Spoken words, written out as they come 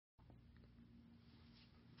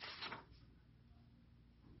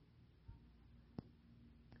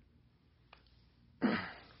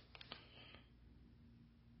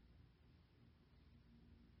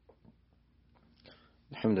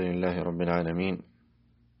الحمد لله رب العالمين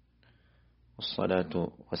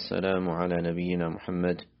والصلاة والسلام على نبينا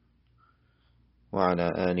محمد وعلى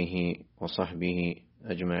آله وصحبه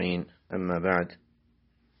أجمعين أما بعد.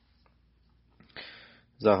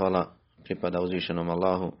 Zahvala pripada uzvišenom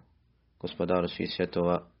Allahu, gospodaru svih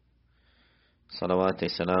svjetova. Salavate i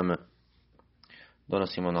selame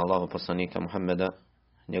donosimo na Allahu poslanika Muhammeda,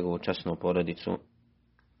 njegovu časnu porodicu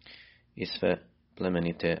i sve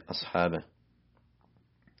plemenite ashabe.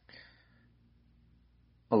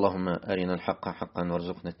 Allahumma arina al-haqqa haqqan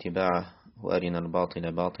warzuqna ittiba'ah wa arina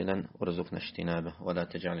al-batila batilan warzuqna ijtinabah wa la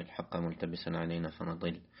taj'al al-haqqa multabisan alayna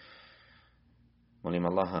fanadil. Molim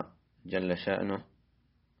Allaha dželle ša'nu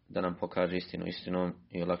da nam pokaže istinu istinom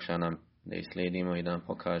i olakša nam da je slijedimo i da nam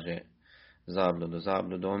pokaže zabludu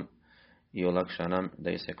zabludom i olakša nam da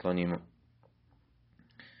je se klonimo.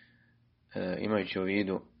 Imajući u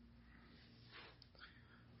vidu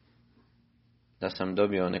da sam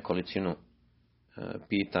dobio nekolicinu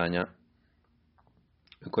pitanja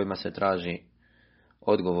u kojima se traži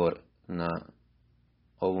odgovor na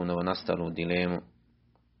ovu novonastalu dilemu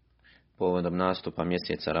povodom nastupa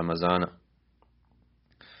mjeseca Ramazana.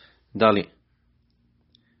 Da li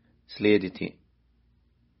slijediti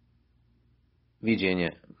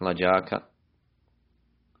viđenje mlađaka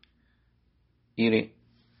ili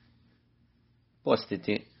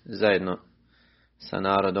postiti zajedno sa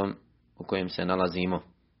narodom u kojem se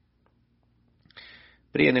nalazimo.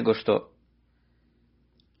 Prije nego što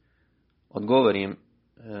odgovorim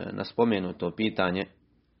na spomenuto pitanje,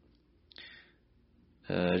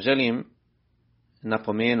 želim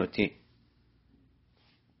napomenuti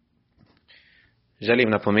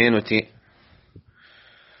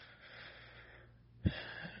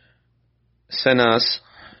sve nas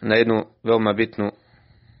na jednu veoma bitnu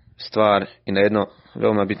stvar i na jedno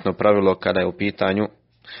veoma bitno pravilo kada je u pitanju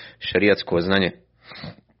šerijatsko znanje.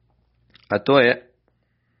 A to je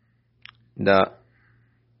da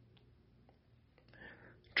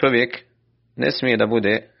čovjek ne smije da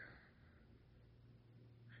bude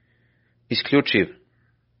isključiv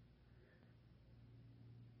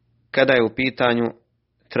kada je u pitanju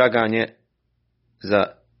traganje za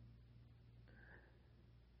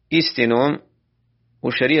istinom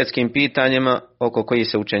u šerijatskim pitanjima oko kojih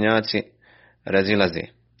se učenjaci razilaze.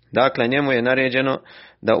 Dakle, njemu je naređeno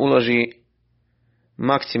da uloži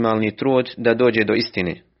maksimalni trud da dođe do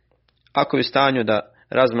istine. Ako je u stanju da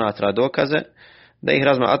razmatra dokaze, da ih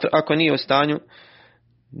razmatra. Ako nije u stanju,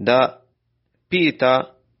 da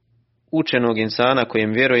pita učenog insana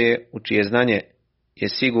kojem vjeruje, u čije znanje je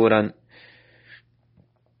siguran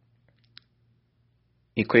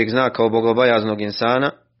i kojeg zna kao bogobojaznog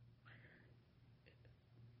insana,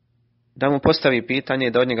 da mu postavi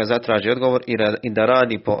pitanje, da od njega zatraži odgovor i da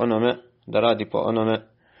radi po onome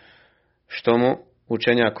što mu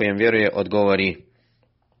učenjak kojem vjeruje odgovori.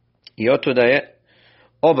 I otuda je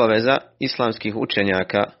obaveza islamskih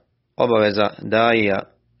učenjaka, obaveza daija,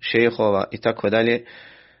 šejhova i tako dalje,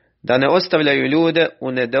 da ne ostavljaju ljude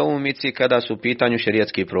u nedoumici kada su u pitanju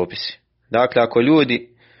šerijatski propisi. Dakle, ako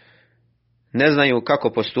ljudi ne znaju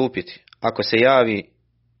kako postupiti, ako se javi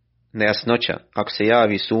nejasnoća, ako se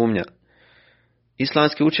javi sumnja,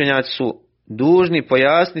 islamski učenjaci su dužni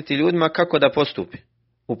pojasniti ljudima kako da postupi.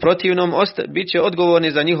 U protivnom bit će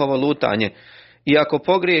odgovorni za njihovo lutanje. I ako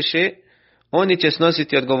pogriješe, oni će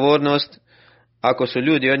snositi odgovornost ako su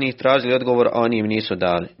ljudi od njih tražili odgovor, a oni im nisu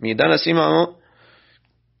dali. Mi danas imamo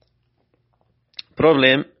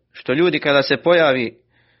problem što ljudi kada se pojavi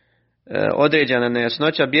određena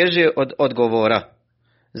nejasnoća bježe od odgovora.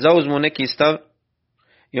 Zauzmu neki stav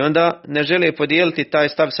i onda ne žele podijeliti taj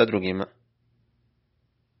stav sa drugima.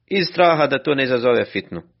 Iz straha da to ne izazove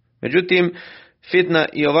fitnu. Međutim, fitna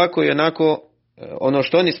i ovako i onako, ono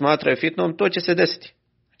što oni smatraju fitnom, to će se desiti.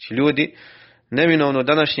 Znači, ljudi, neminovno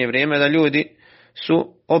današnje vrijeme da ljudi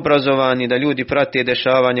su obrazovani, da ljudi prate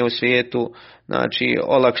dešavanja u svijetu, znači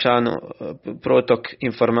olakšan protok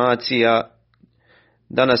informacija.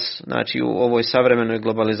 Danas, znači u ovoj savremenoj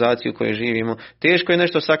globalizaciji u kojoj živimo, teško je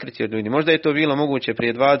nešto sakriti od ljudi. Možda je to bilo moguće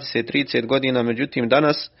prije 20-30 godina, međutim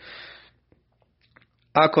danas,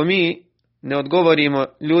 ako mi ne odgovorimo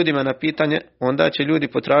ljudima na pitanje, onda će ljudi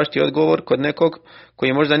potražiti odgovor kod nekog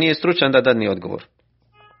koji možda nije stručan da dadne odgovor.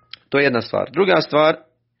 To je jedna stvar. Druga stvar,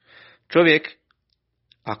 čovjek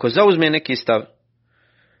ako zauzme neki stav,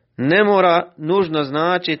 ne mora nužno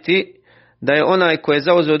značiti da je onaj koji je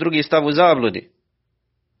zauzeo drugi stav u zabludi,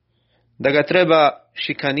 da ga treba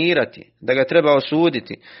šikanirati, da ga treba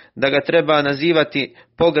osuditi, da ga treba nazivati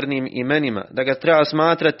pogrdnim imenima, da ga treba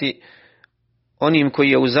smatrati onim koji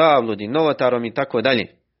je u zabludi, novotarom i tako dalje.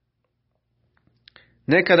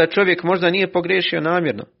 Nekada čovjek možda nije pogriješio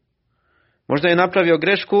namjerno. Možda je napravio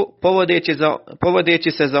grešku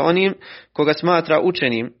povodeći se za onim koga smatra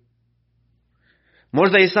učenim.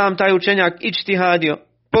 Možda i sam taj učenjak ičtihadio,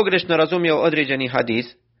 pogrešno razumio određeni hadis,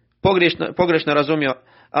 pogrešno razumio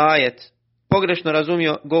ajet, pogrešno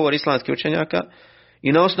razumio govor islamskih učenjaka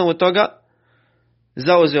i na osnovu toga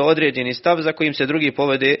zauzeo određeni stav za kojim se drugi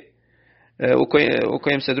povede, u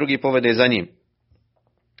kojem se drugi povede za njim.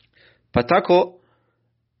 Pa tako,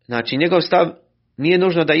 znači njegov stav nije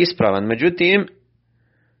nužno da je ispravan, međutim,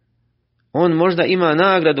 on možda ima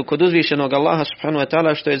nagradu kod uzvišenog Allaha subhanahu wa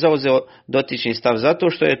ta'ala što je zauzeo dotični stav, zato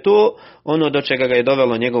što je to ono do čega ga je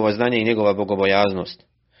dovelo njegovo znanje i njegova bogobojaznost.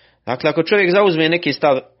 Dakle, ako čovjek zauzme neki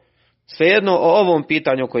stav, svejedno o ovom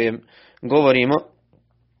pitanju o kojem govorimo,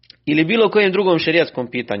 ili bilo kojem drugom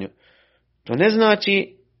šerijatskom pitanju, to ne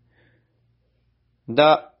znači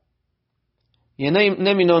da je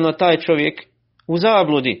neminovno taj čovjek u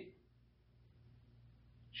zabludi.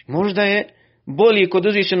 Možda je bolji kod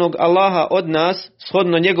uzvišenog Allaha od nas,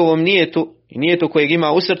 shodno njegovom nijetu i nijetu kojeg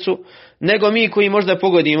ima u srcu, nego mi koji možda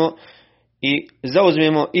pogodimo i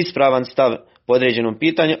zauzmemo ispravan stav po određenom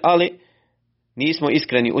pitanju, ali nismo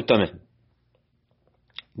iskreni u tome.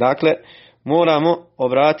 Dakle, moramo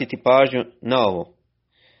obratiti pažnju na ovo.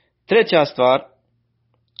 Treća stvar,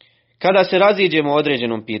 kada se raziđemo o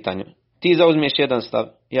određenom pitanju, ti zauzmeš jedan stav,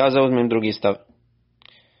 ja zauzmem drugi stav.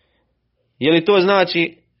 Je li to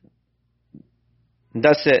znači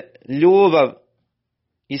da se ljubav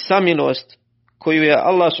i samilost koju je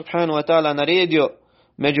Allah subhanahu wa ta'ala naredio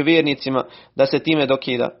među vjernicima, da se time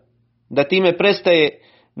dokida, da time prestaje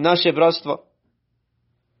naše bratstvo,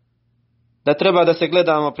 da treba da se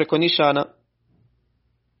gledamo preko nišana?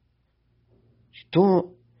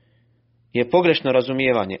 To je pogrešno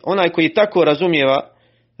razumijevanje. Onaj koji tako razumijeva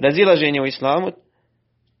razilaženje u islamu,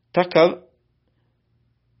 takav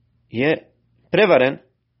je prevaren.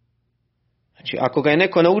 Znači, ako ga je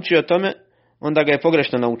neko naučio tome, onda ga je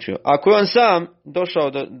pogrešno naučio. Ako je on sam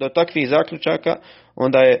došao do takvih zaključaka,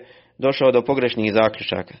 onda je došao do pogrešnih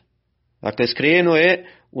zaključaka. Dakle, skrenuo je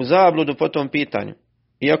u zabludu po tom pitanju.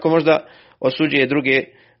 Iako možda osuđuje druge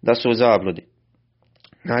da su u zabludi.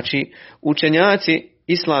 Znači, učenjaci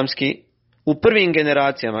islamski u prvim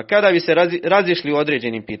generacijama, kada bi se razišli u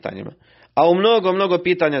određenim pitanjima, a u mnogo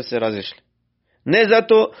pitanja se razišli. Ne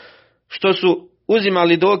zato što su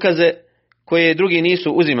uzimali dokaze koje drugi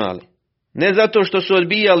nisu uzimali. Ne zato što su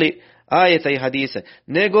odbijali ajeta i hadise,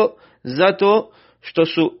 nego zato što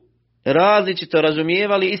su različito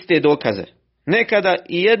razumijevali iste dokaze. Nekada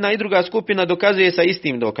i jedna i druga skupina dokazuje sa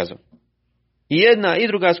istim dokazom. I jedna i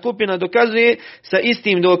druga skupina dokazuje sa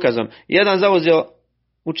istim dokazom. Jedan zauzeo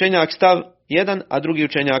učenjak stav jedan, a drugi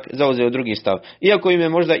učenjak zauzeo drugi stav. Iako im je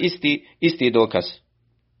možda isti dokaz.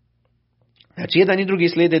 Znači, jedan i drugi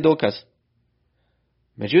slijede dokaz.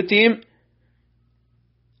 Međutim,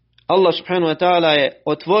 Allah subhanahu wa ta'ala je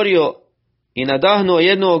otvorio i nadahnuo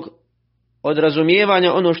jednog od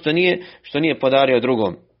razumijevanja ono što nije podario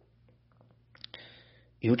drugom.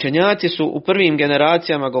 I učenjaci su u prvim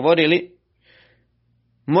generacijama govorili,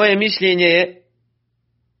 moje mišljenje je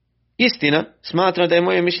istina, smatram da je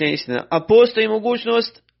moje mišljenje istina, a postoji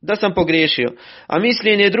mogućnost da sam pogriješio. A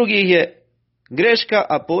mišljenje drugih je greška,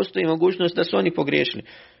 a postoji mogućnost da su oni pogriješili.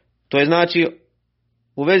 To je znači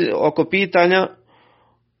u vezi oko pitanja,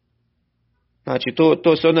 znači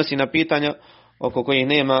to se odnosi na pitanja oko kojih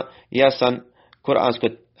nema jasan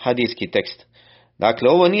kuransko-hadijski tekst. Dakle,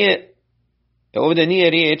 ovdje nije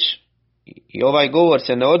riječ i ovaj govor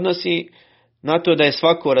se ne odnosi na to da je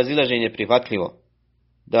svako razilaženje prihvatljivo.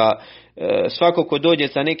 Da svako ko dođe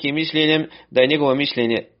sa nekim mišljenjem, da je njegovo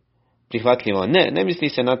mišljenje prihvatljivo. Ne misli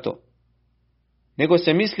se na to. Nego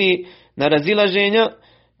se misli na razilaženja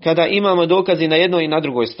kada imamo dokazi na jednoj i na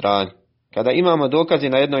drugoj strani. Kada imamo dokazi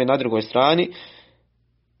na jednoj i na drugoj strani,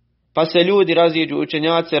 pa se ljudi raziđu,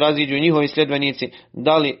 učenjaci raziđu, njihovi sljedbenici,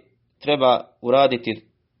 da li treba uraditi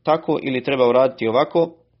tako ili treba uraditi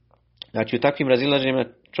ovako. Znači, u takvim razilaženjima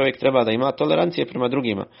čovjek treba da ima tolerancije prema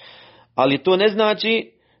drugima. Ali to ne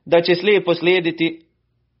znači da će slijepo slijediti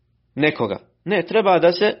nekoga. Ne, treba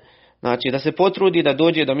da se potrudi da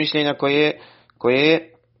dođe do mišljenja koje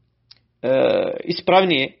je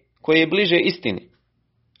ispravnije, koje je bliže istini.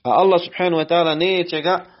 A Allah subhanahu wa ta'ala neće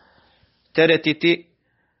ga teretiti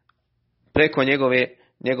preko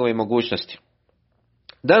njegove mogućnosti.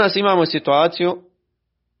 Danas imamo situaciju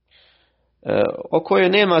o kojoj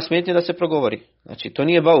nema smetnje da se progovori. Znači, to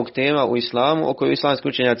nije bauk tema u islamu o kojoj islamski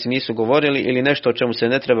učenjaci nisu govorili, ili nešto o čemu se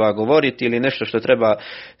ne treba govoriti, ili nešto što treba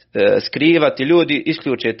skrivati. Ljudi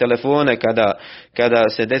isključe telefone kada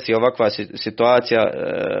se desi ovakva situacija,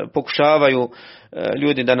 pokušavaju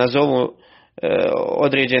ljudi da nazovu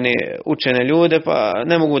određene učene ljude, pa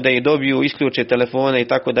ne mogu da ih dobiju, isključe telefone i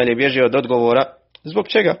tako dalje, bježe od odgovora. Zbog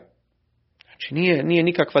čega? Znači, nije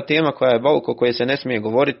nikakva tema koja je bauk, o kojoj se ne smije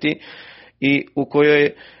govoriti i u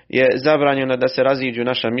kojoj je zabranjeno da se raziđu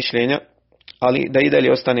naša mišljenja, ali da i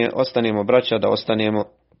dalje ostanemo braća, da ostanemo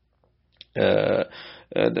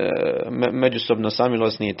međusobno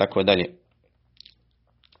samilosni i tako dalje.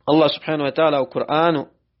 Allah subhanahu wa ta'ala u Kur'anu,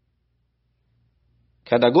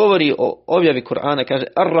 kada govori o objavi Kur'ana, kaže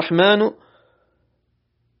Ar-Rahmanu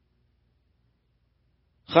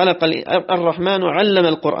Ar-Rahmanu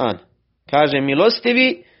allama al-Qur'an. Kaže,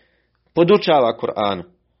 milostivi podučava Kur'anu.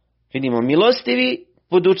 Vidimo, milostivi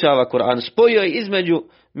podučava Kur'an. Spojio je između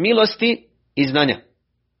milosti i znanja.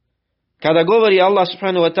 Kada govori Allah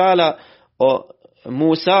subhanahu wa ta'ala o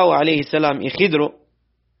Musa'u alaihi salam i Hidru,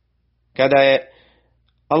 kada je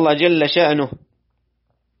Allah dželle še'nu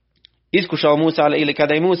iskušao Musa, ili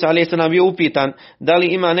kada je Musa alaihi salam bio upitan da li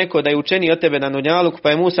ima neko da je učeniji od tebe na dunjaluku, pa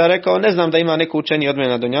je Musa rekao, ne znam da ima neko učeniji od mene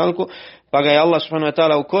na dunjaluku, pa ga je Allah subhanahu wa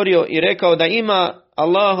ta'ala ukorio i rekao da ima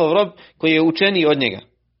Allahov rob koji je učeniji od njega.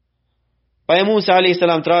 Pa je Musa alaihi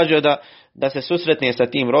salam tražio da se susretne sa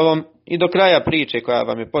tim robom i do kraja priče koja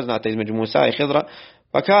vam je poznata između Musa i Hidra,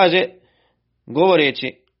 pa kaže,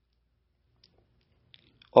 govoreći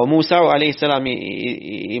o Musa'u alaihi salam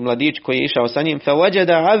i mladić koji je išao sa njim, فَوَجَدَ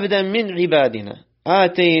عَبْدًا مِنْ عِبَادِنَا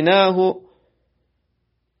آتَيْنَاهُ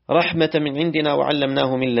رَحْمَةً مِنْ عِنْدِنَا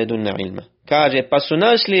وَعَلَّمْنَاهُ مِنْ لَدُنَّا عِلْمًا. Kaže, pa su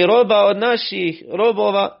našli roba od naših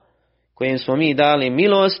robova kojim smo mi dali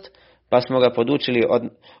milost, pa smo ga podučili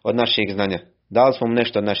od našeg znanja. Dali smo mu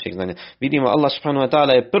nešto od našeg znanja. Vidimo, Allah subhanahu wa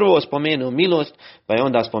ta'ala je prvo spomenuo milost, pa je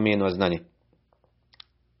onda spomenuo znanje.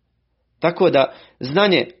 Tako da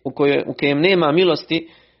znanje u kojem nema milosti,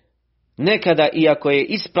 nekada, iako je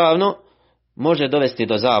ispravno, može dovesti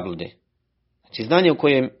do zablude. Znači, znanje u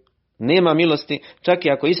kojem nema milosti, čak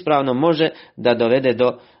i ako ispravno, može da dovede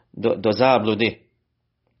do zablude.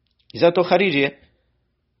 I zato Haridžije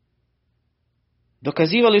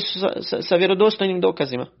dokazivali su sa vjerodostojnim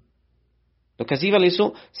dokazima. Dokazivali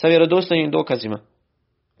su sa vjerodostojnim dokazima.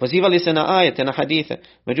 Pozivali se na ajete, na hadise,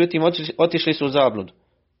 međutim otišli su u zabludu.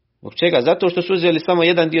 Zbog čega? Zato što su uzeli samo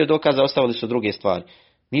jedan dio dokaza, ostavili su druge stvari.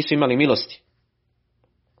 Nisu imali milosti.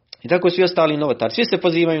 I tako svi ostali novotari. Svi se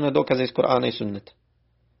pozivaju na dokaze iz Kur'ana i Sunneta.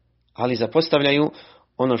 Ali zapostavljaju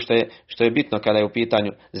ono što je bitno kada je u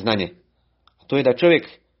pitanju znanje. A to je da čovjek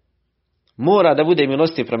mora da bude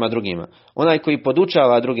milostiv prema drugima. Onaj koji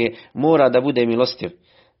podučava druge mora da bude milostiv.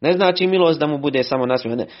 Ne znači milost da mu bude samo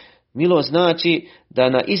nasmijeh. Ne. Milost znači da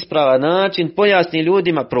na ispravan način pojasni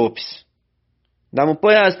ljudima propis. Da mu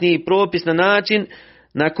pojasni propis na način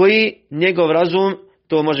na koji njegov razum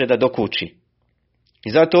to može da dokuči. I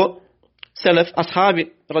zato selef,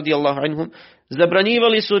 ashabi radijallahu anhum,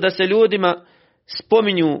 zabranjivali su da se ljudima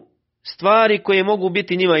spominju stvari koje mogu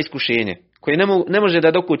biti njima iskušenje, koje ne može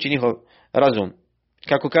da dokuči njihov razum.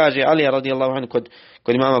 Kako kaže Ali radijallahu anhu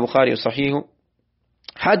kod imama Buhari u sahihu,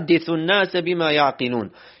 hadithu nase bima yaqilun.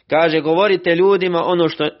 Kaže, govorite ljudima ono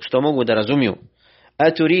što mogu da razumiju.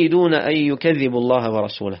 Aturiduna an yukazzibu Allaha wa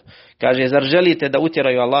rasulahu. Kaže, zar želite da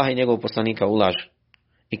utjeraju Allaha i njegovog poslanika u laž?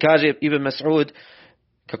 I kaže Ibn Mas'ud,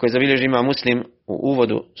 kako je zabilježio imam Muslim u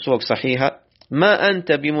uvodu svog sahiha, ma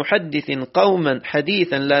anta bi muhaddithin qauman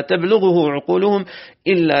hadithan la tablughuhu uquluhum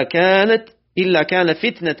illa kana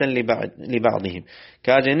fitnatan li ba'dihim.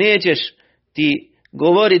 Kaže, nećeš ti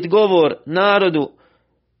govorit govor narodu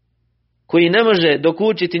koji ne može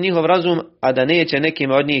dokučiti njihov razum, a da neće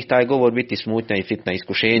nekima od njih taj govor biti smutnja i fitna,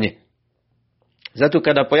 iskušenje. Zato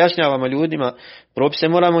kada pojašnjavamo ljudima propise,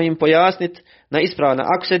 moramo im pojasniti na ispravno.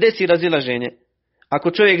 Ako se desi razilaženje,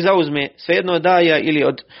 ako čovjek zauzme svejedno od daja ili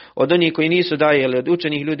od onih koji nisu daje, ili od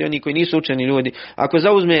učenih ljudi, oni koji nisu učeni ljudi, ako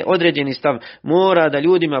zauzme određeni stav,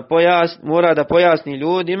 mora da pojasni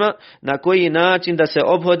ljudima na koji način da se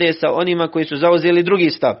ophode sa onima koji su zauzeli drugi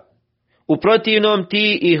stav. U protivnom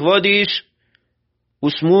ti ih vodiš u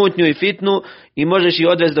smutnju i fitnu i možeš ih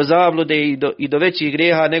odvesti do zablude i do većih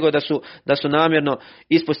grijeha nego da su namjerno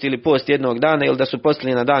ispustili post jednog dana ili da su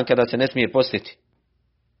postili na dan kada se ne smije postiti.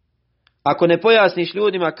 Ako ne pojasniš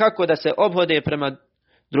ljudima kako da se ophode prema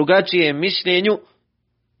drugačijem mišljenju,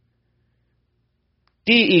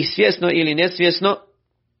 ti ih svjesno ili nesvjesno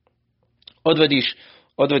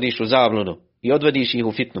odvodiš u zabludu. i odvodiš ih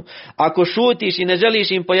u fitnu. Ako šutiš i ne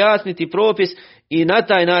želiš im pojasniti propis i na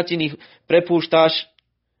taj način ih prepuštaš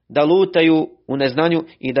da lutaju u neznanju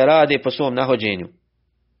i da rade po svom nahođenju.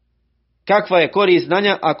 Kakva je korist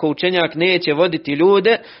znanja ako učenjak neće voditi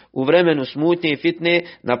ljude u vremenu smutnje i fitne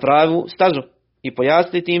na pravu stazu i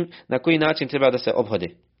pojasniti im na koji način treba da se ophode.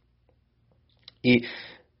 I,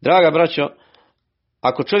 draga braćo,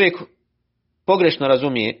 ako čovjek pogrešno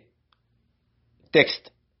razumije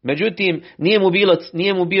tekst, međutim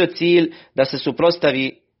nije mu bio cilj da se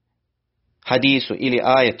suprotstavi hadisu ili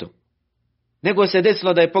ajetu, nego se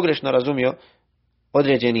desilo da je pogrešno razumio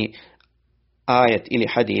određeni ajet ili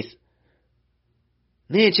hadis,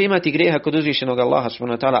 neće imati grijeha kod uzvišenog Allaha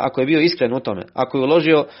subhanahu wa ta'ala ako je bio iskren u tome, ako je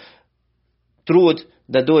uložio trud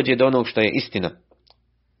da dođe do onog što je istina.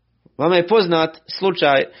 Vama je poznat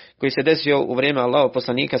slučaj koji se desio u vrijeme Allahov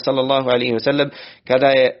poslanika sallallahu alaihi wasallam, kada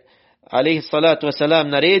je alaihi salatu wasalam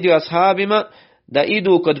naredio ashabima da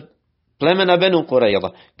idu kod plemena Benu Qurayza.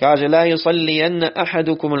 Kaže: la yusalliyanna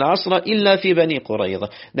ahadukum al-asra illa fi Bani Qurayza.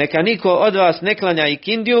 Neka niko od vas ne klanja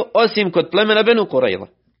ikindiju osim kod plemena Benu Qurayza,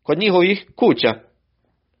 kod njihovih kuća.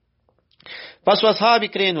 Pa su ashabi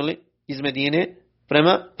krenuli iz Medine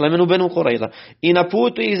prema plemenu Benu Qurayza i na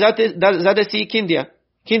putu ih zadesi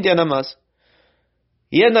ikindija namaz.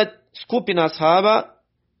 Jedna skupina ashaba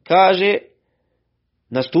kaže: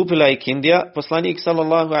 nastupila je ikindija, poslanik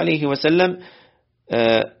sallallahu alaihi wasallam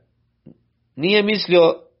nije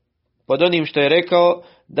mislio pod onim što je rekao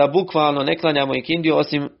da bukvalno ne klanjamo ikindiju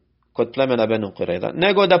osim kod plemena Benu Qurayza,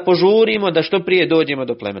 nego da požurimo da što prije dođemo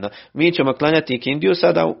do plemena. Mi ćemo klanjati ikindiju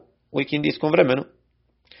sada u ikindijskom vremenu.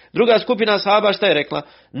 Druga skupina ashaba šta je rekla?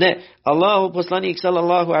 Ne, Allahu poslanik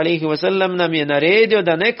sallallahu alaihi wasallam nam je naredio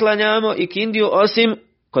da ne klanjamo ikindiju osim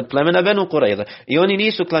kod plemena Benu Qurayza. I oni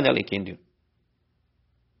nisu klanjali ikindiju.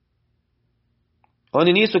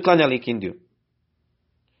 Oni nisu klanjali ikindiju.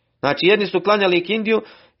 Znači, jedni su klanjali ikindiju,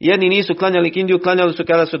 jedni nisu klanjali ikindiju, klanjali su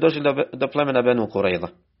kada su došli do plemena Benu Qurayza.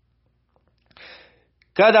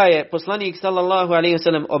 Kada je poslanik sallallahu alaihi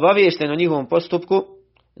wasallam obaviješten o njihovom postupku,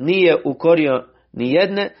 nije ukorio ni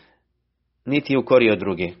jedne, niti ukorio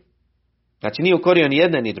druge. Znači, nije ukorio ni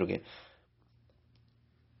jedne, ni druge.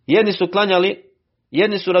 Jedni su klanjali,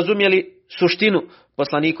 jedni su razumjeli suštinu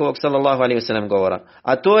poslanikovog sallallahu alaihi wasallam govora,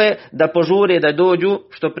 a to je da požure da dođu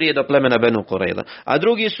što prije do plemena Benu Qurayza. A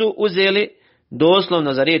drugi su uzeli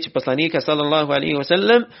doslovno za riječi poslanika sallallahu alaihi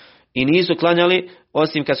wasallam i nisu klanjali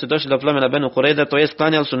osim kad su došli do plemena Benu Qurayza, to jest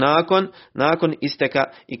klanjali su nakon isteka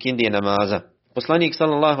ikindije namaza. Poslanik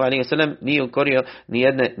sallallahu alaihi wasallam nije ukorio ni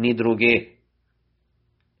jedne ni druge.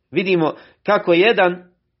 Vidimo kako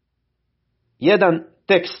jedan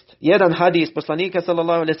tekst, jedan hadis poslanika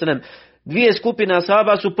sallallahu alaihi wasallam, dvije skupine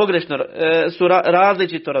ashaba su pogrešno, su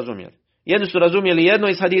različito razumjeli. Jedni su razumjeli jedno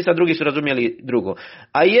iz hadisa, drugi su razumjeli drugo.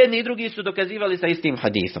 A jedni i drugi su dokazivali sa istim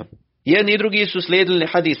hadisom. Jedni i drugi su slijedili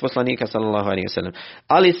hadis poslanika sallallahu alaihi wasallam.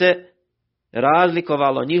 Ali se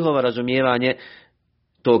razlikovalo njihovo razumijevanje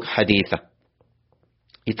tog hadisa.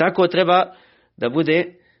 I tako treba da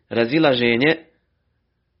bude razilaženje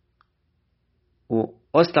u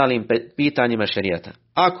ostalim pitanjima šerijata.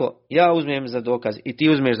 Ako ja uzmem za dokaz i ti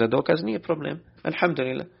uzmeš za dokaz, nije problem.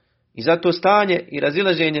 Alhamdulillah. I zato stanje i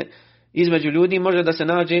razilaženje između ljudi može da se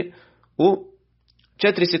nađe u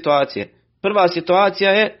 4 situacije. Prva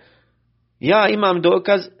situacija je: ja imam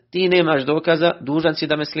dokaz, ti nemaš dokaza, dužan si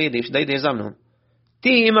da me slijediš, da ideš za mnom.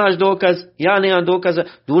 Ti imaš dokaz, ja nemam dokaza,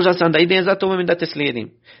 dužan sam da idem za tobom i da te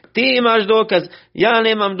slijedim. Ti imaš dokaz, ja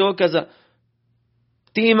nemam dokaza,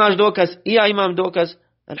 ti imaš dokaz i ja imam dokaz,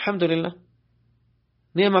 alhamdulillah,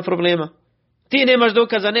 nema problema. Ti nemaš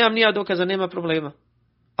dokaza, nemam ni ja dokaza, nema problema.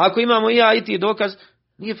 Ako imamo i ja i ti dokaz,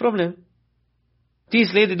 nije problem. Ti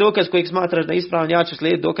slijedi dokaz kojeg smatraš da je ispravan, ja ću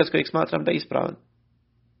slijediti dokaz kojeg smatram da je ispravan.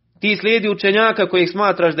 Ti slijedi učenjaka kojeg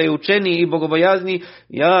smatraš da je učeniji i bogobojazni,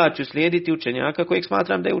 ja ću slijediti učenjaka kojeg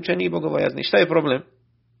smatram da je učeniji i bogobojazni. Šta je problem?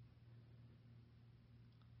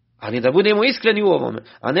 Ali da budemo iskreni u ovome,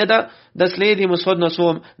 a ne da slijedimo shodno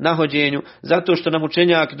svom nahođenju, zato što nam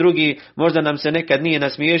učenjak drugi možda nam se nekad nije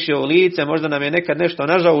nasmiješio u lice, možda nam je nekad nešto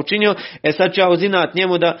nažao učinio, sad ću ja uzinat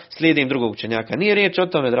njemu da slijedim drugog učenjaka. Nije riječ o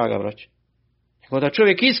tome, draga braća. Nego da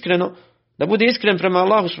čovjek iskreno, da bude iskren prema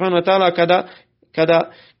Allahu subhanahu wa ta'ala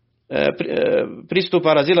kada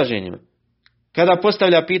pristupa razilaženjima, kada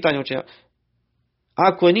postavlja pitanje učenjaka.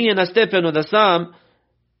 Ako nije na stepenu da sam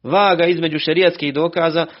vaga između šerijatskih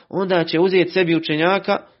dokaza, onda će uzeti sebi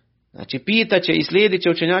učenjaka, znači pitaće i slijedit će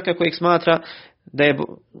učenjaka kojeg smatra da je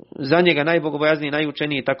za njega najbogobojazniji,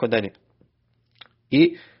 najučeniji i tako dalje.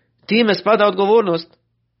 I time spada odgovornost.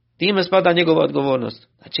 time spada njegova odgovornost.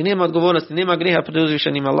 Znači nema odgovornosti, nema grijeha pred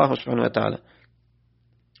uzvišenim Allahom subhanahu wa ta'ala.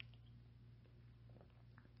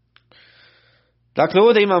 Dakle,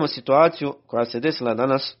 ovdje imamo situaciju koja se desila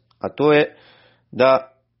danas, a to je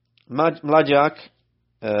da mlađak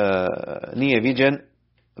nije viđen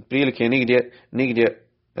otprilike nigdje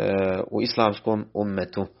u islamskom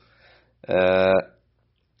ummetu.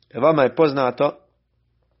 Vama je poznato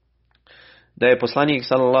da je poslanik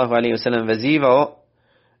sallallahu alejhi ve sellem vezivao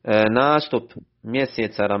nastup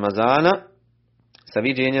mjeseca Ramazana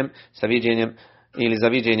sa viđenjem ili za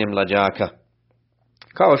viđenjem mlađaka.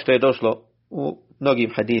 Kao što je došlo u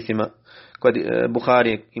mnogim hadisima kod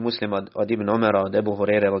Buhari i Muslima od Ibn Omara, od Ebu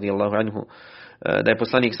Hurere radijallahu anhu, da je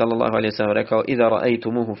poslanik sallallahu alejhi ve sellem rekao: "Iza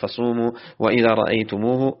ra'aytumuhu fasumu wa iza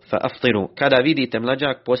ra'aytumuhu fa'aftiru." Kada vidite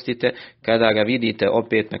mlađak, postite, kada ga vidite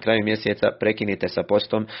opet na kraju mjeseca, prekinite sa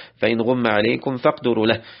postom. Fa in ghumma alaykum faqduru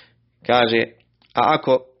lah. Kaže, a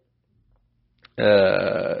ako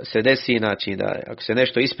se desi, znači da ako se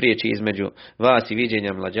nešto ispriječi između vas i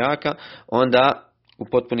viđenja mlađaka, onda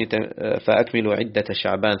upotpunite fa akmilu iddata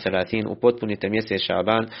Ša'ban 30, upotpunite mjesec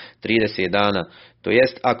Ša'ban 30 dana. To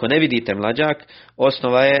jest, ako ne vidite mlađak,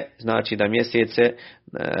 osnova je znači da mjesece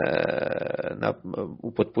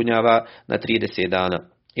upotpunjava na 30 dana.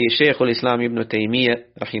 I šejhul Islam ibn Taymije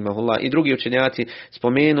rahimahullah i drugi učenjaci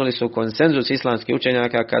spomenuli su konsenzus islamskih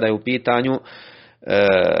učenjaka kada je u pitanju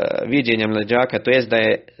viđenja mlađaka, to jest da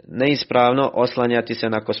je neispravno oslanjati se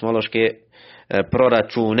na kosmološke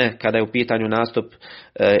proračune kada je u pitanju nastup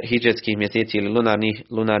hidžetskih mjeseci ili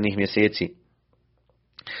lunarnih mjeseci.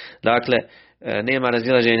 Dakle, nema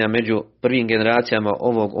razilaženja među prvim generacijama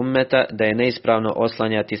ovog ummeta da je neispravno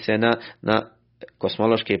oslanjati se na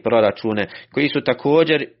kosmološke proračune koji su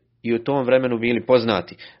također i u tom vremenu bili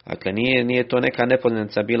poznati. Dakle, nije to neka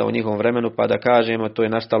nepoznanica bila u njihovom vremenu pa da kažemo to je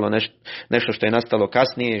nastalo nešto što je nastalo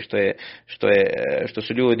kasnije, što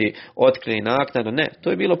su ljudi otkrili naknadno. Ne, to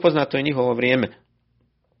je bilo poznato i njihovo vrijeme.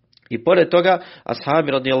 I pored toga,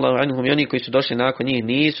 ashabi radijallahu anhum i oni koji su došli nakon njih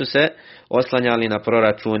nisu se oslanjali na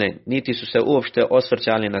proračune, niti su se uopšte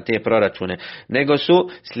osvrćali na te proračune, nego su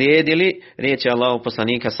slijedili riječi Allahu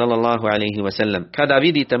poslanika sallallahu alejhi ve sellem: kada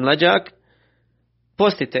vidite mlađak,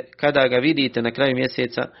 postite, kada ga vidite na kraju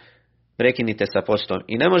mjeseca, prekinite sa postom.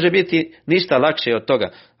 I ne može biti ništa lakše od toga.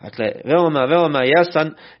 Dakle, veoma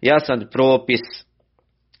jasan propis.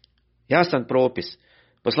 Jasan propis.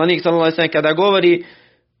 Poslanik sallallahu alejhi ve sellem kada govori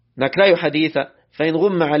na kraju haditha: "Fa in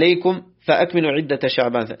ghumma alaykum fa akmilu iddata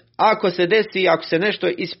Ša'ban." Ako se desi, ako se nešto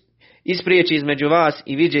ispriječi između vas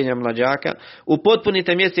i viđenja mlađaka,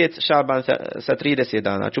 upotpunite mjesec Ša'ban sa 30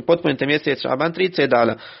 dana. Znači, upotpunite mjesec Ša'ban 30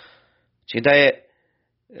 dana. Znači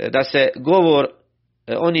da se govor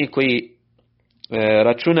oni koji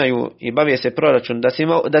računaju i bave se proračun,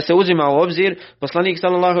 da se uzima u obzir, poslanik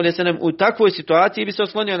sallallahu alejhi ve sellem u takvoj situaciji bi se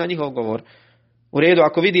oslonio na njihov govor. U redu,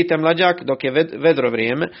 ako vidite mlađak dok je vedro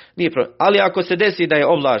vrijeme, nije problem. Ali ako se desi da je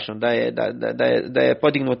oblačno, da je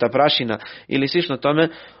podignuta prašina ili slično tome,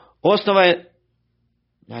 osnova je,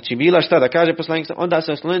 znači bila šta da kaže poslanik, onda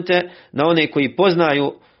se oslonite na one koji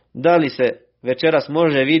poznaju da li se večeras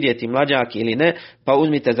može vidjeti mlađak ili ne, pa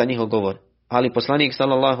uzmite za njihov govor. Ali poslanik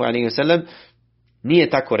sallallahu alejhi ve sellem nije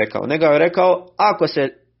tako rekao, nego je rekao: ako se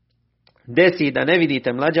desi da ne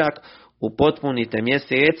vidite mlađak, upotpunite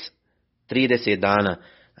mjesec 30 dana.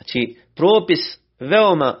 Znači, propis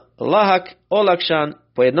veoma lahak, olakšan,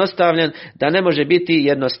 pojednostavljen, da ne može biti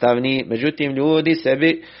jednostavniji. Međutim, ljudi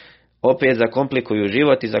sebi opet zakomplikuju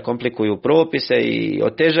život i zakomplikuju propise i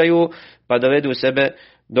otežaju, pa dovedu sebe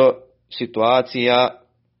do situacija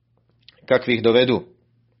kakvih dovedu.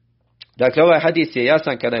 Dakle, ovaj hadis je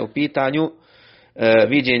jasan kada je u pitanju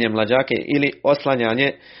viđenje mlađake ili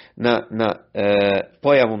oslanjanje na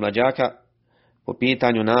pojavu mlađaka po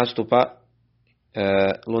pitanju nastupa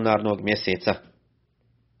lunarnog mjeseca.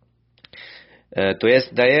 To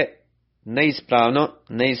jest da je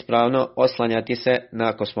neispravno oslanjati se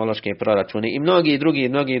na kosmološke proračune. I mnogi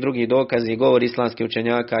drugi dokazi, govori islamskih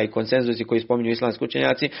učenjaka i konsenzusi koji spominju islamski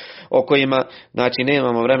učenjaci, o kojima znači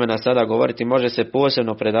nemamo vremena sada govoriti, može se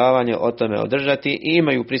posebno predavanje o tome održati i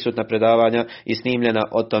imaju prisutna predavanja i snimljena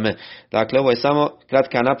o tome. Dakle, ovo je samo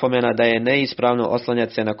kratka napomena da je neispravno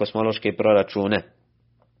oslanjati se na kosmološke proračune.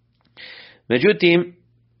 Međutim,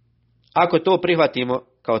 ako to prihvatimo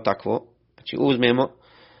kao takvo, znači uzmemo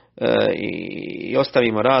i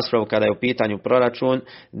ostavimo raspravu kada je u pitanju proračun,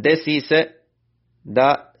 desi se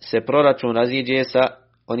da se proračun raziđe sa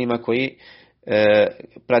onima koji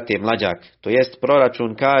prate mlađak. To jest,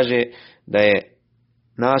 proračun kaže da je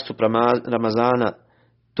nastup Ramazana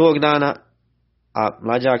tog dana, a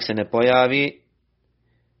mlađak se ne pojavi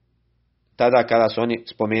tada kada su oni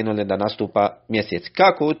spomenuli da nastupa mjesec.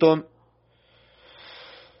 Kako u tom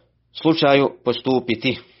slučaju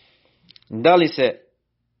postupiti? Da li se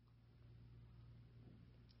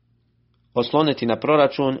osloniti na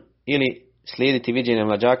proračun ili slijediti viđenje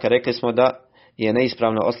mlađaka? Rekli smo da je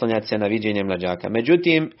neispravno oslanjati se na viđenje mlađaka.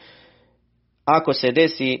 Međutim, ako se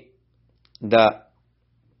desi da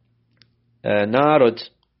narod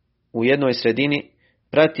u jednoj sredini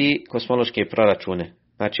prati kosmološke proračune,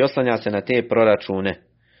 znači oslanja se na te proračune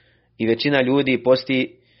i većina ljudi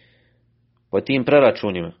posti po tim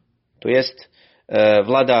proračunima, to jest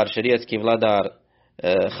vladar, šerijatski vladar,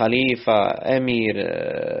 halifa, emir,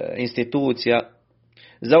 institucija,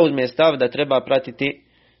 zauzme stav da treba pratiti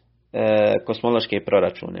kosmološke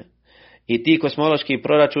proračune. I ti kosmološki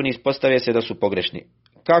proračuni ispostave se da su pogrešni.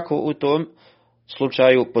 Kako u tom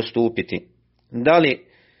slučaju postupiti? Da li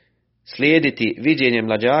slijediti viđenje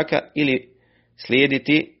mlađaka ili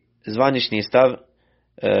slijediti zvanični stav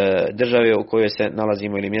države u kojoj se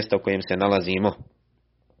nalazimo ili mjesta u kojem se nalazimo?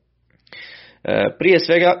 Prije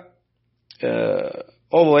svega,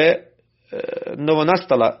 ovo je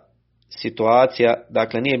novonastala situacija,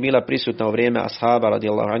 dakle nije bila prisutna u vrijeme ashaba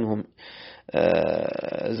radijallahu anhum,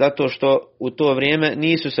 zato što u to vrijeme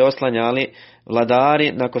nisu se oslanjali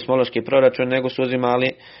vladari na kosmološki proračun, nego su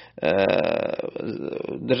uzimali,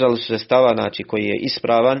 držali su se stava, znači, koji je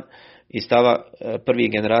ispravan i stava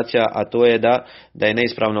prvih generacija, a to je da je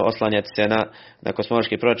neispravno oslanjati se na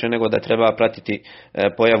kosmološki proračun, nego da treba pratiti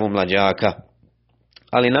pojavu mlađaka.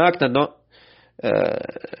 Ali naknadno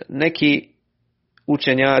neki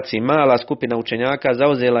učenjaci, mala skupina učenjaka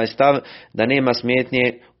zauzela je stav da nema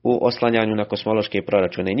smetnje u oslanjanju na kosmološke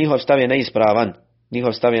proračune. Njihov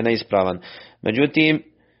stav je neispravan. Međutim,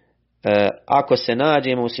 ako se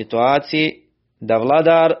nađemo u situaciji da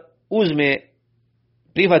vladar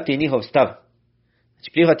prihvati njihov stav,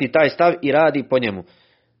 znači prihvati taj stav i radi po njemu,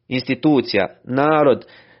 institucija, narod,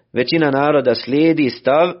 većina naroda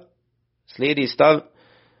slijedi stav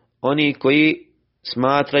oni koji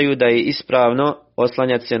smatraju da je ispravno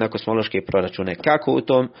oslanjati se na kosmološke proračune. Kako u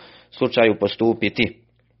tom slučaju postupiti?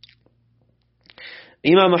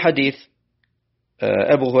 Imamo hadith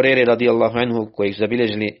Ebu Hurere radijallahu anhu koji su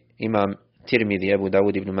zabilježili imam Tirmidi, Ebu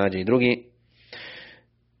Davud ibn Mađe i drugi,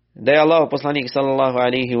 da je Allah poslanik sallallahu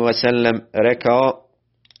alaihi wa sallam rekao: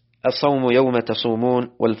 as-sawmu yawma tasumun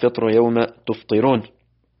wal fitru yawma tuftirun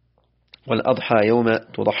wal adha yawma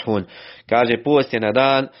tudahhun. Kaže, post je na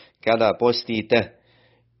dan kada postite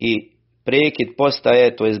i prekid posta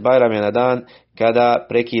je, to je Bajram je na dan kada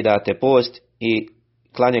prekidate post i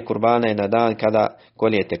klanje kurbana je na dan kada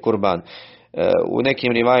koljete kurban. U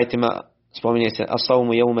nekim rivajetima spominje se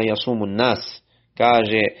as-sawmu yawma yasumun nas.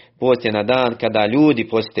 Kaže, post je na dan kada ljudi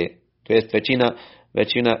poste, to jest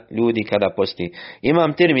većina ljudi kada posti.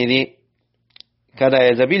 Imam Tirmidi, kada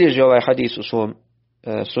je zabilježio ovaj hadis u svom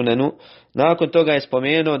sunenu, nakon toga je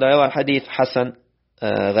spomenuo da je ovaj hadis hasan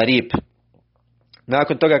gharib.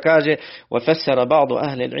 Nakon toga kaže: وَفَسَّرَ بَعْضُ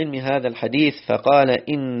أَهْلِ الْعِلْمِ هَذَا الْحَدِيث فَقَالَ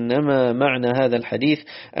إِنَّمَا مَعْنَ هَذَا الْحَدِيث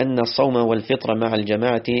أَنَّ الصَّوْمَ وَالْفِطْرَ مَعَ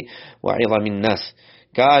الْجَمَاعَةِ وَعِظَمِ النَّاسِ.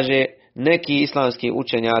 Kaže, neki islamski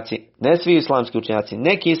učenjaci, ne svi islamski učenjaci,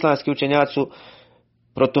 neki islamski učenjaci su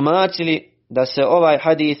protumačili da se ovaj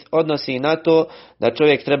hadis odnosi na to da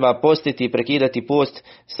čovjek treba postiti i prekidati post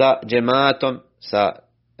sa džematom,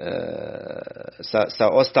 sa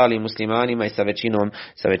ostalim muslimanima i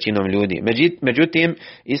sa većinom ljudi. Međutim,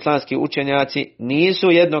 islamski učenjaci nisu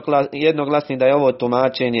jednoglasni da je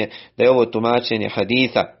ovo tumačenje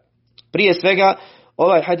hadisa. Prije svega,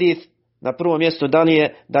 ovaj hadis na prvom mjestu da li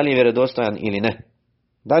je vjerodostojan ili ne.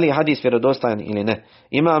 Da li je hadis vjerodostojan ili ne.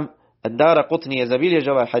 Imam Daraqutni je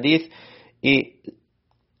zabilježio ovaj hadis i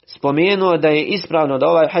spomenuo da je ispravno da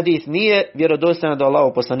ovaj hadis nije vjerodostojan do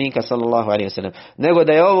Allahov poslanika sallallahu alejhi ve sellem, nego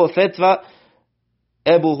da je ovo fetva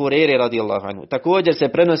Ebu Hurere radijallahu anhu. Također se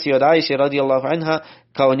prenosi od Ajše radijallahu anha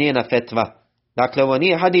kao njena fetva. Dakle, ovo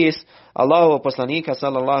nije hadis Allahovog poslanika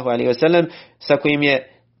sallallahu alejhi ve sellem sa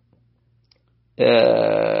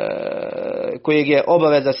kojeg je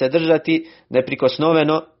obaveza se držati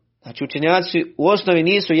neprikosnoveno. Znači, učenjaci u osnovi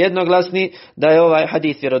nisu jednoglasni da je ovaj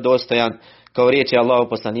hadis vjerodostojan kao riječi Allahovog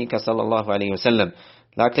poslanika sallallahu alejhi ve sellem.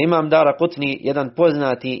 Dakle, imam Daraqutni, jedan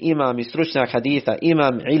poznati imam i stručnjak haditha,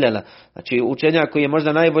 imam Ilala, znači učenjak koji je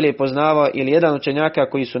možda najbolje poznavao, ili jedan učenjaka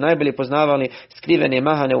koji su najbolje poznavali skrivene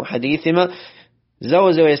mahane u hadithima,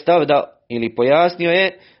 zauzeo je stav ili pojasnio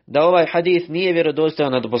je da ovaj hadith nije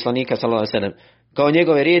vjerodostojan od poslanika sallallahu alejhi ve sellem kao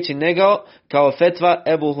njegove riječi, nego kao fetva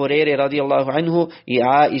Ebu Hurere radijallahu anhu i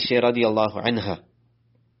Aiše radijallahu anha.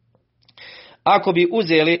 Ako bi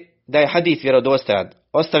uzeli da je hadith vjerodostojan,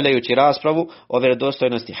 ostavljajući raspravu o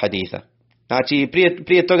vjerodostojnosti haditha, Znači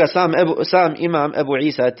prije toga sam imam Ebu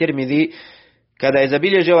Isa Tirmidhi, kada je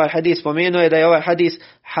zabilježio ovaj hadis, spomenuo je da je ovaj hadis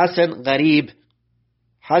hasan garib,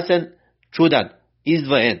 hasan čudan,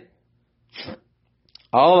 izdvojen.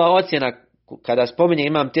 A ova ocjena, kada spominje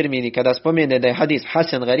imam Tirmidhi, kada spomene da je hadis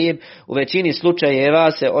hasan garib, u većini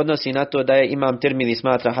slučajeva se odnosi na to da je imam Tirmidhi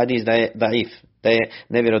smatra hadis da je daif, da je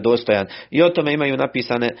nevjerodostojan. I o tome imaju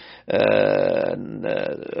napisane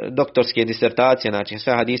doktorske disertacije, znači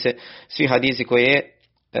svi hadisi koje je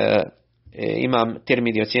imam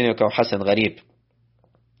Tirmidhi ocijenio kao hasan garib.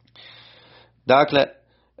 Dakle,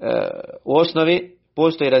 u osnovi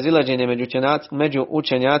postoji razilaženje među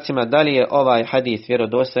učenjacima da li je ovaj hadis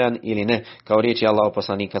vjerodostojan ili ne, kao riječi Allahov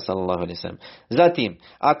poslanika sallallahu alejhi ve sellem. Zatim,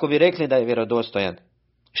 ako bi rekli da je vjerodostojan,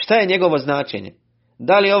 šta je njegovo značenje?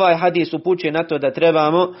 Da li ovaj hadis upućuje na to da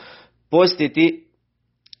trebamo postiti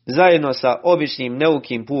zajedno sa običnim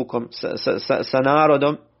neukim pukom, sa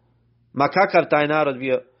narodom, ma kakav taj narod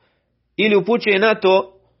bio, ili upućuje na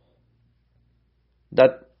to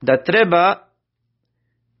da treba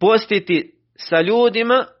postiti sa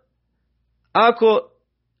ljudima ako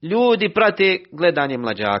ljudi prate gledanje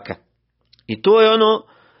mlađaka. I to je ono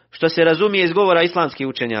što se razumije iz govora islamskih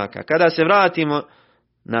učenjaka. Kada se vratimo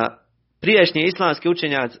na prijašnje islamske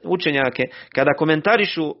učenjake, kada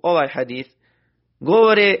komentarišu ovaj hadis,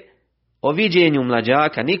 govore o viđenju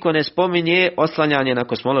mlađaka. Niko ne spominje oslanjanje na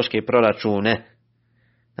kosmološke proračune.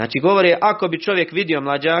 Znači govore, ako bi čovjek vidio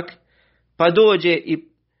mlađak, pa dođe i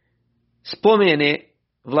spomene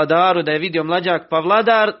vladaru da je vidio mlađak, pa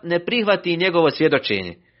vladar ne prihvati njegovo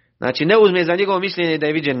svjedočenje. Znači ne uzme za njegovo mišljenje da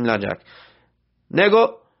je viđen mlađak, nego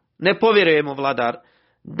ne povjeruje mu vladar.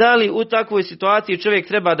 Da li u takvoj situaciji čovjek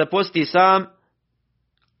treba da posti sam,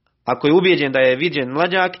 ako je ubijeđen da je viđen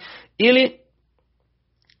mlađak, ili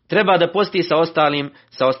treba da posti sa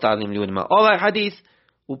ostalim ljudima? Ovaj hadis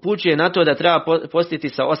upućuje na to da treba postiti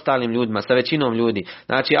sa ostalim ljudima, sa većinom ljudi.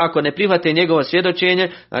 Znači, ako ne prihvate njegovo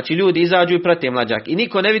svjedočenje, znači ljudi izađu i prate mlađak. I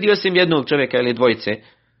niko ne vidi osim jednog čovjeka ili dvojice.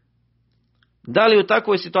 Da li u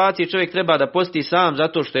takvoj situaciji čovjek treba da posti sam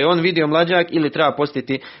zato što je on vidio mlađak, ili treba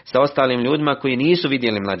postiti sa ostalim ljudima koji nisu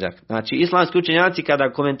vidjeli mlađak? Znači, islamski učenjaci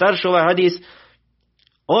kada komentarišu ovaj hadis,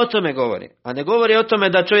 o tome govori. A ne govori o tome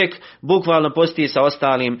da čovjek bukvalno posti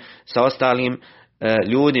sa ostalim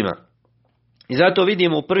ljudima. I zato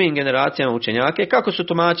vidimo u prvim generacijama učenjake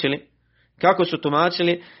kako su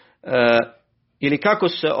tumačili ili kako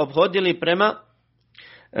su se ophodili prema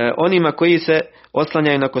onima koji se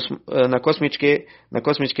oslanjaju na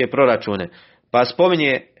kosmičke proračune. Pa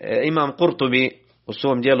spominje imam Kurtubi u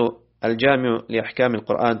svom dijelu Al-Džamiju li ahkam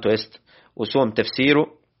al-Qur'an, to jest u svom tefsiru,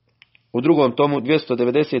 u drugom tomu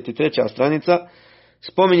 293. stranica,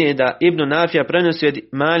 spominje da Ibn Nafija prenosi od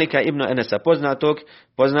Malika ibn Enesa,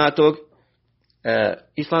 poznatog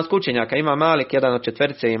islamskog učenjaka. Ima Malik, jedan od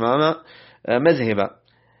četverice imama mezheba,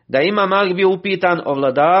 da ima Malik bio upitan o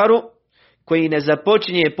vladaru koji ne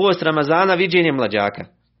započinje post Ramazana viđenjem mlađaka,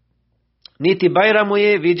 niti Bajramu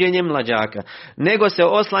je viđenjem mlađaka, nego se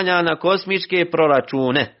oslanja na kosmičke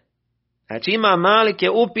proračune. Znači ima Malik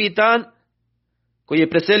je upitan, koji je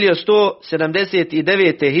preselio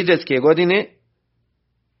 179. hidžetske godine,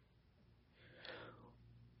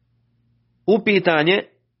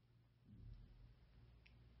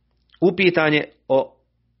 upitanje o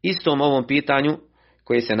istom ovom pitanju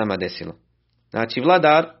koje se nama desilo. Znači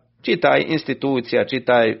vladar, čitaj institucija,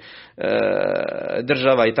 čitaj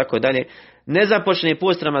država i tako dalje, ne započne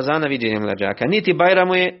post Ramazana viđenjem mlađaka, niti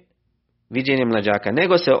Bajramu je viđenjem mlađaka,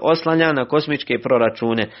 nego se oslanja na kosmičke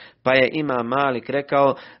proračune. Pa je imam Malik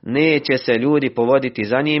rekao, neće se ljudi povoditi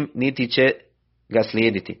za njim, niti će ga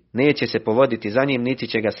slijediti. Neće se povoditi za njim, niti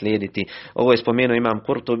će ga slijediti. Ovo je spomenuo imam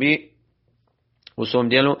Kurtubi u svom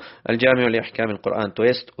dijelu Al-Džamiju li ahkam al-Qur'an, to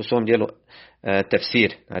jest u svom dijelu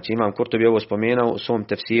tefsir. Znači imam Kurtubi ovo spomenuo u svom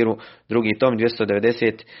tefsiru, drugi tom,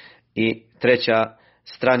 293.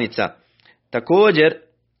 stranica. Također,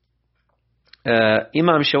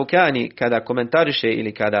 imam Šaukani kada komentariše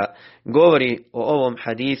ili kada govori o ovom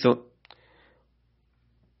hadisu,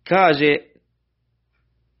 kaže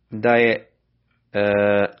da je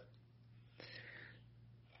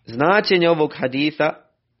značenje ovog hadisa,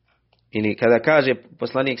 ili kada kaže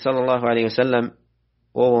poslanik sallallahu alejhi ve sellem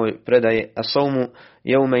u ovoj predaji as-sawmu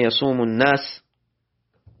yawma yasumu nas,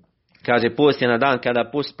 kaže post je na dan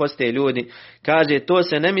kada poste ljudi, kaže to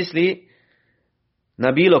se ne misli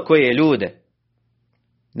na bilo koje ljude,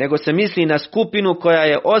 nego se misli na skupinu koja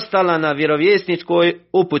je ostala na vjerovjesničkoj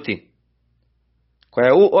uputi, koja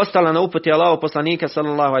je ostala na uputi Allahov poslanika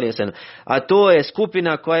sallallahu alejhi ve sellem, a to je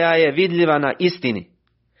skupina koja je vidljiva na istini.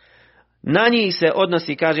 Na njih se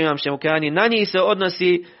odnosi, kaže imam Šaukani, na njih se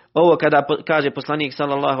odnosi ovo kada kaže poslanik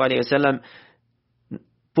sallallahu alejhi ve sellem,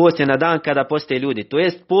 post je na dan kada poste ljudi. To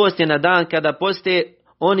jest post je na dan kada poste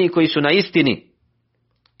oni koji su na istini.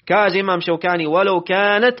 Kaže Imam Šaukani, walau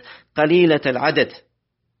kanat qalilat al-adad.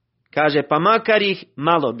 Kaže, pa makar ih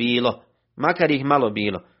malo bilo. Makar ih malo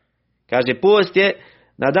bilo. Kaže, post je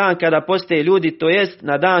na dan kada poste ljudi, to jest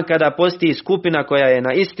na dan kada posti skupina koja je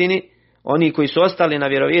na istini, oni koji su ostali na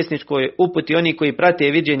vjerovjesničkoj uputi, oni koji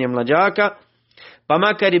prate viđenje mlađaka, pa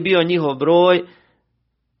makar je bio njihov broj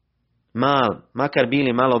mal, makar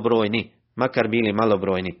bili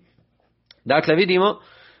malobrojni. Dakle, vidimo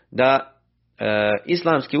da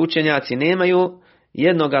islamski učenjaci nemaju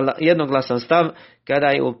jednoglasan stav kada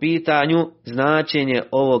je u pitanju značenje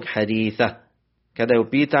ovog haditha. Kada je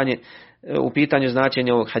u pitanju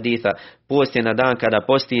značenje ovog haditha, post je na dan kada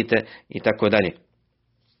postite i tako dalje.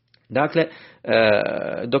 Dakle,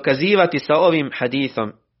 dokazivati sa ovim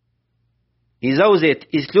hadithom i zauzeti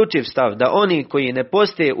isključiv stav da oni koji ne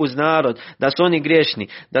poste uz narod, da su oni grešni,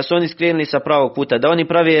 da su oni skrenuli sa pravog puta, da oni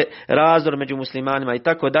prave razdor među muslimanima i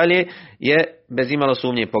tako dalje, je bez imalo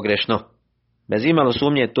sumnje pogrešno. Bez imalo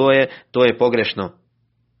sumnje to je pogrešno.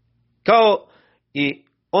 Kao i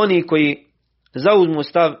oni koji zauzmu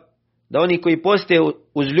stav da oni koji poste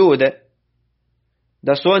uz ljude,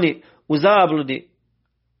 da su oni u zabludi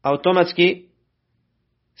automatski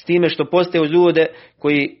s time što poste uz ljude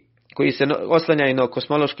koji se oslanjaju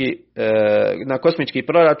na kosmički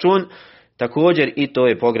proračun, također i to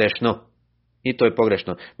je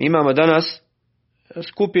pogrešno. Mi imamo danas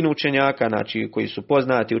skupinu učenjaka, znači koji su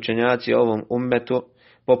poznati učenjaci ovom ummetu,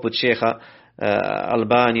 poput šeha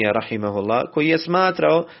Albanija rahimahullah, koji je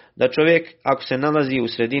smatrao da čovjek ako se nalazi u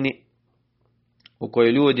sredini u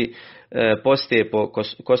kojoj ljudi poste po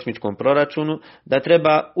kosmičkom proračunu, da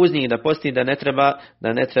treba uz njih da posti,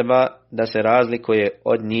 da ne treba da se razlikuje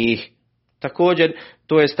od njih. Također,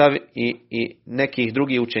 to je stav i nekih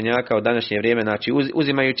drugih učenjaka u današnje vrijeme, znači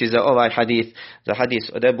uzimajući za ovaj hadis, za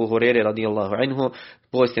hadis od Ebu Hurere radijallahu anhu,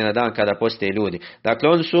 post je na dan kada poste ljudi. Dakle,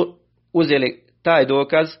 oni su uzeli taj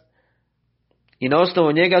dokaz i na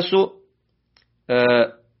osnovu njega su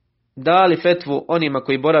dali fetvu onima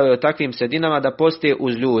koji borave u takvim sredinama da poste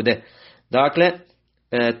uz ljude. Dakle,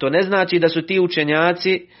 to ne znači da su ti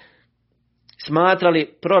učenjaci smatrali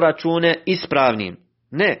proračune ispravnim.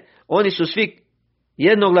 Ne, oni su svi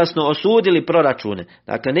jednoglasno osudili proračune.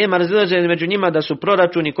 Dakle, nema razilaženja među njima da su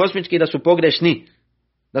proračuni kosmički, da su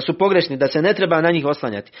pogrešni, da se ne treba na njih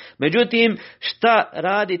oslanjati. Međutim, šta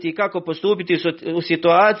raditi i kako postupiti u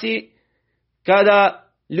situaciji kada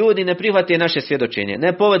ljudi ne prihvate naše svjedočenje,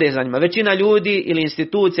 ne povode za njima. Većina ljudi ili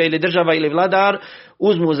institucija ili država ili vladar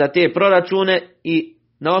uzmu za te proračune i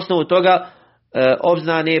na osnovu toga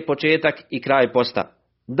obznane početak i kraj posta.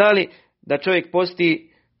 Da li da čovjek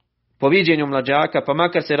posti po viđenju mlađaka, pa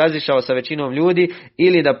makar se razišao sa većinom ljudi,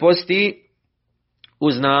 ili da posti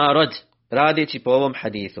uz narod, radeći po ovom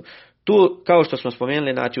hadisu. Tu, kao što smo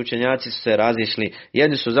spomenuli, znači učenjaci su se razišli.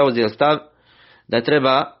 Jedni su zauzeli stav da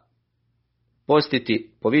treba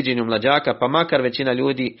postiti po viđenju mlađaka, pa makar većina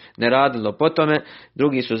ljudi ne radilo po tome,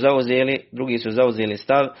 drugi su zauzeli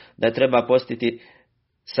stav da treba postiti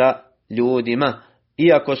sa ljudima.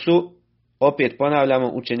 Iako su, opet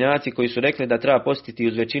ponavljamo, učenjaci koji su rekli da treba postiti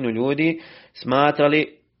uz većinu ljudi,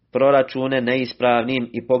 smatrali proračune neispravnim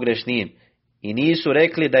i pogrešnim. I nisu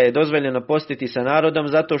rekli da je dozvoljeno postiti sa narodom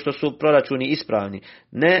zato što su proračuni ispravni.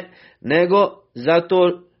 Ne, nego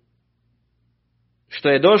zato što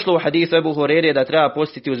je došlo u hadisu Ebu Hurere da treba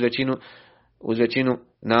postiti uz većinu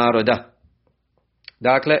naroda.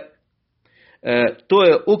 Dakle, to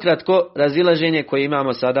je ukratko razilaženje koje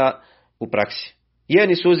imamo sada u praksi.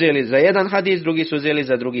 Jedni su uzeli za jedan hadis, drugi su uzeli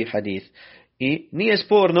za drugi hadis. I nije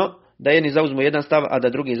sporno da jedni zauzmu jedan stav, a da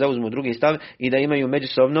drugi zauzmu drugi stav i da imaju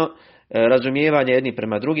međusobno razumijevanje jedni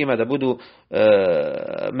prema drugima, da budu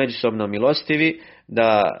međusobno milostivi,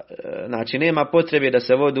 da znači nema potrebe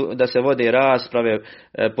da se vode rasprave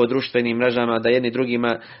po društvenim mrežama, da jedni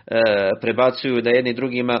drugima prebacuju, da jedni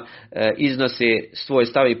drugima iznose svoj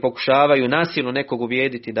stav i pokušavaju nasilno nekog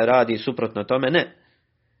ubijediti da radi suprotno tome, ne.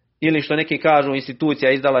 Ili što neki kažu,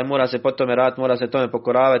 institucija izdala i mora se po tome raditi, mora se tome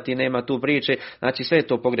pokoravati, nema tu priče. Znači sve je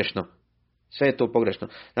to pogrešno.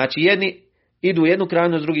 Znači jedni idu u jednu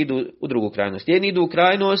krajnost, drugi idu u drugu krajnost. Jedni idu u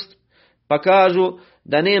krajnost pa kažu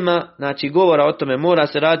da nema, znači, govora o tome, mora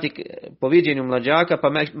se raditi po viđenju mlađaka,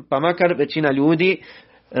 pa makar većina ljudi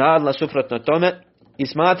radila suprotno tome i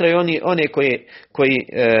smatraju one koji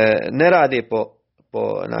ne rade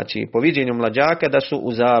po viđenju mlađaka da su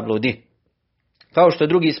u zabludi. Kao što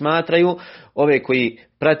drugi smatraju, ove koji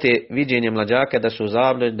prate viđenje mlađaka, da su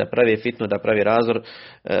zabludi, da prave fitnu, da pravi razdor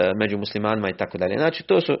među muslimanima i tako dalje. Znači,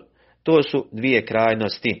 to su dvije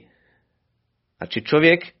krajnosti. Znači,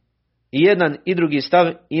 čovjek i jedan i drugi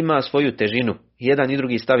stav ima svoju težinu. Jedan i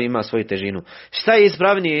drugi stav ima svoju težinu. Šta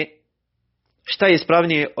je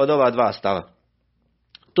ispravnije od ova dva stava?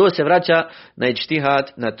 To se vraća na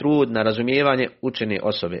iđtihad, na trud, na razumijevanje učene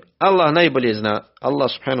osobe. Allah najbolje zna,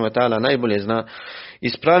 Allah subhanahu wa ta'ala najbolje zna.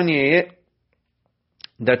 Ispravnije je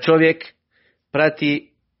da čovjek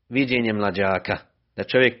prati viđenje mlađaka. Da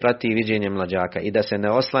čovjek prati viđenje mlađaka i da se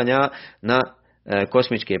ne oslanja na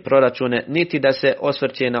kosmičke proračune, niti da se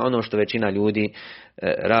osvrće na ono što većina ljudi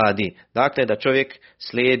radi. Dakle, da čovjek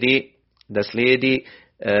slijedi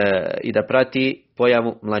i da prati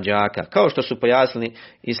pojavu mlađaka, kao što su pojasnili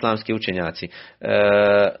islamski učenjaci.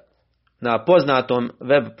 Na poznatom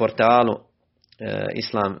web portalu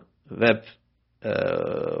Islam web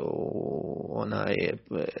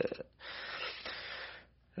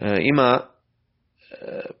ima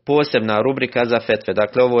posebna rubrika za fetve.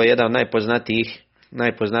 Dakle, ovo je jedan od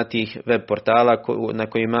najpoznatijih web portala na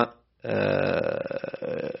kojima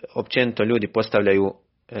općenito ljudi postavljaju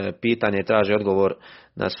pitanje i traže odgovor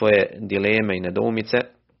na svoje dileme i nedoumice.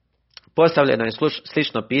 Postavljeno je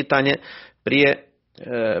slično pitanje prije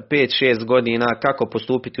 5-6 godina kako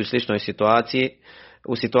postupiti u sličnoj situaciji,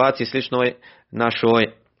 u situaciji sličnoj našoj.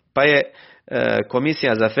 Pa je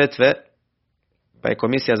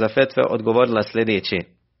komisija za fetve odgovorila sljedeće.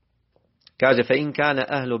 Kaže: fa in kana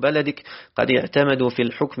ahlu baladik qad i'tamadu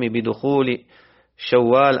fil hukmi bi dukhuli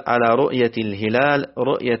شوال على رؤية الهلال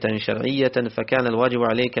رؤية شرعية فكان الواجب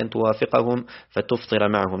عليك أن توافقهم فتفطر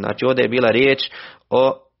معهم. Znači, ovdje je bila riječ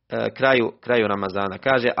o kraju Ramazana.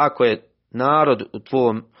 Kaže, ako je narod u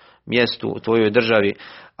tvom mjestu, u tvojoj državi,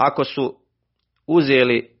 ako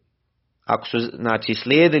su znači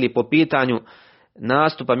slijedili po pitanju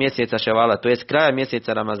nastupa mjeseca Ševala, to jest kraja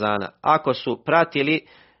mjeseca Ramazana, ako su pratili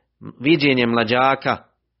viđenje mlađaka,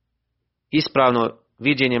 ispravno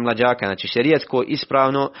viđenje mlađaka, znači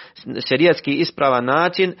šerijatski ispravan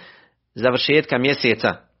način završetka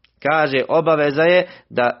mjeseca. Kaže, obaveza je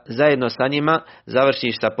da zajedno sa njima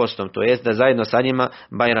završiš sa postom, to jest da zajedno sa njima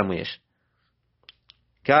bajramuješ.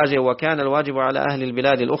 Kaže: وَكَانَ الْوَاجِبُ عَلَى أَهْلِ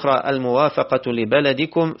الْبِلَادِ الْأُخْرَى الْمُوَافَقَةُ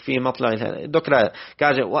لِبَلَدِكُمْ فِي مَطْلَعِ. Do kraja.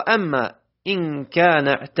 Kaže: وَأَمَّا إِنْ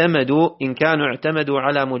كَانُوا اعْتَمَدُوا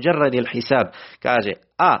عَلَى مُجَرَّدِ الْحِسَابِ. Kaže,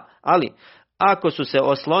 ali ako su se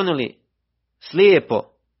oslonili slijepo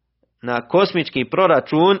na kosmički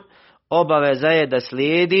proračun, obaveza je da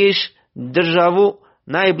slijediš državu,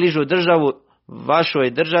 najbližu državu vašoj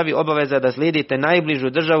državi, obaveza da slijedite najbližu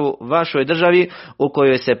državu vašoj državi u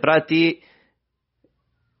kojoj se prati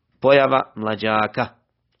pojava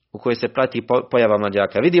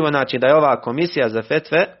mlađaka. Vidimo, znači, da je ova komisija za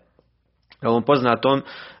fetve na ovom poznatom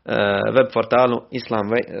web portalu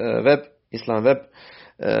Islam web,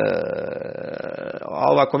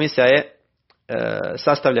 ova komisija je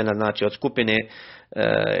sastavljena, znači, od skupine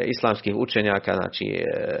islamskih učenjaka, znači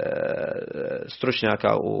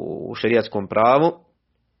stručnjaka u šerijatskom pravu.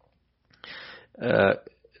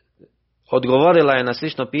 Odgovorila je na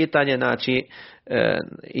slično pitanje, znači,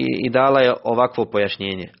 i dala je ovakvo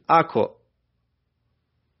pojašnjenje. Ako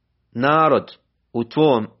narod u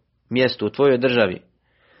tvom mjestu, u tvojoj državi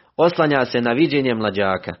oslanja se na viđenje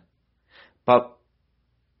mlađaka, pa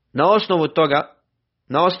na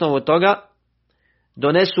osnovu toga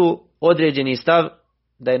donesu određeni stav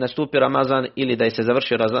da je nastupio Ramazan ili da je se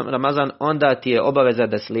završio Ramazan, onda ti je obaveza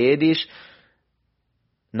da slijediš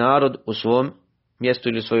narod u svom mjestu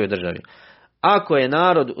ili u svojoj državi. Ako je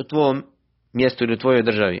narod u tvom mjestu ili u tvojoj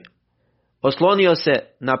državi oslonio se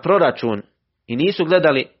na proračun i nisu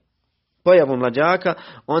gledali pojavu mlađaka,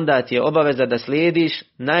 onda ti je obaveza da slijediš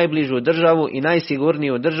najbližu državu i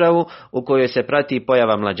najsigurniju državu u kojoj se prati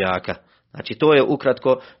pojava mlađaka. Znači, to je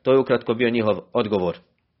ukratko bio njihov odgovor.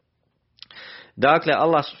 Dakle,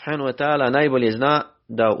 Allah subhanahu wa ta'ala najbolje zna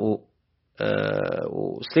da u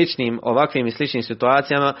ovakvim i sličnim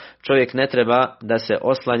situacijama čovjek ne treba da se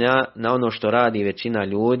oslanja na ono što radi većina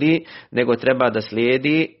ljudi, nego treba da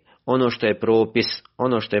slijedi ono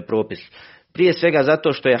što je propis. Prije svega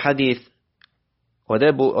zato što je hadith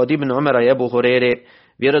od Ibn Umara i Ebu Hurere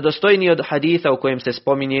vjerodostojniji od haditha u kojem se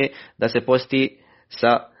spominje da se posti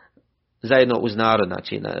zajedno uz narod,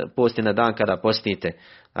 znači posti na dan kada postite.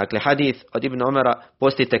 Dakle, hadith od Ibn Umara,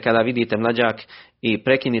 postite kada vidite mlađak i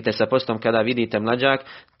prekinite sa postom kada vidite mlađak,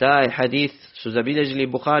 taj hadith su zabilježili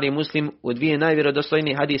Buhari i Muslim u dvije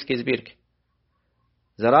najvjerodostojnije hadijske zbirke.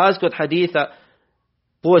 Za razliku od haditha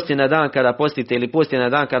posti na dan kada postite ili posti na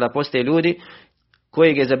dan kada poste ljudi,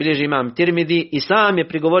 kojeg je zabilježio imam Tirmidi i sam je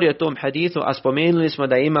prigovorio tom hadithu, a spomenuli smo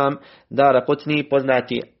da imam Daraqutni,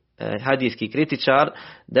 poznati hadijski kritičar,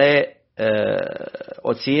 da je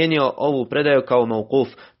ocijenio ovu predaju kao mauquf,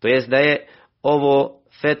 to jest da je ovo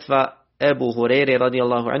fetva Ebu Hureyre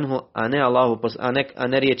radijallahu anhu, a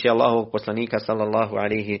ne riječi Allahovog poslanika sallallahu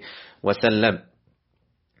alaihi wasallam.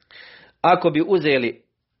 Ako bi uzeli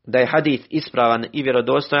da je hadith ispravan i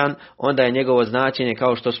vjerodostojan, onda je njegovo značenje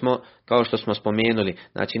kao što smo spomenuli.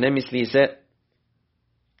 Znači ne misli se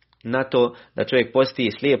na to da čovjek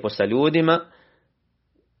posti slijepo sa ljudima,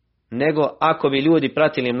 nego ako bi ljudi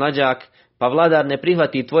pratili mlađak, pa vladar ne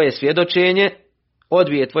prihvati tvoje svjedočenje,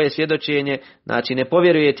 odbije tvoje svjedočenje, znači ne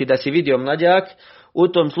povjeruje ti da si vidio mlađak, u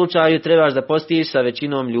tom slučaju trebaš da postiš sa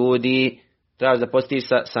većinom ljudi, trebaš da postiš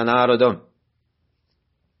sa narodom.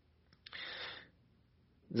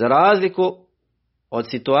 Za razliku od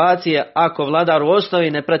situacije ako vladar u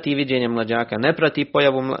osnovi ne prati viđenje mlađaka, ne prati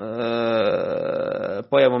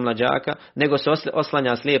pojavu mlađaka, nego se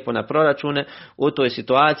oslanja slijepo na proračune, u toj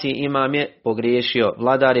situaciji imam je pogriješio,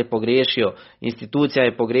 vladar je pogriješio, institucija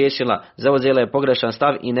je pogriješila, zauzela je pogrešan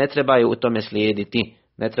stav i ne treba je u tome slijediti.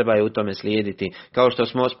 Ne treba je u tome slijediti. Kao što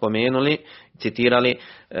smo spomenuli, citirali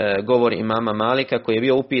govor imama Malika koji je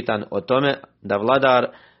bio upitan o tome da vladar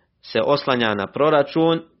se oslanja na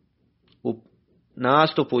proračun u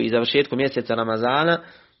nastupu i završetku mjeseca Ramazana,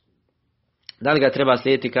 da li ga treba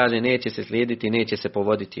slijediti, kaže neće se slijediti, neće se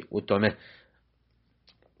povoditi u tome.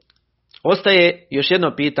 Ostaje još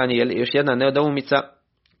jedno pitanje, još jedna nedoumica,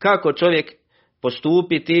 kako čovjek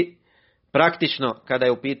postupiti praktično kada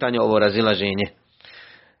je u pitanju ovo razilaženje.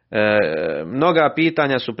 Mnoga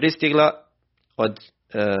pitanja su pristigla od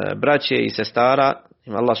braće i sestara,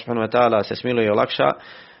 Allah subhanahu wa ta'ala se smiluje i olakša,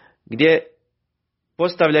 gdje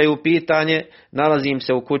postavljaju pitanje, nalazim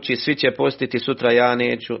se u kući, svi će postiti, sutra ja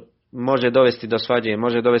neću, može dovesti do svađe,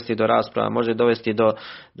 može dovesti do rasprava, može dovesti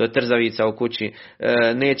do trzavica u kući,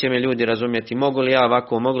 neće me ljudi razumjeti, mogu li ja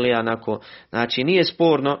ovako, mogu li ja onako. Znači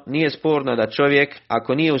nije sporno da čovjek,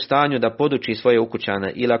 ako nije u stanju da poduči svoje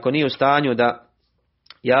ukućane ili ako nije u stanju da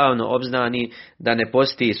javno obznani da ne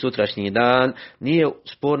posti sutrašnji dan, nije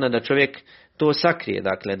sporno da čovjek to sakrije,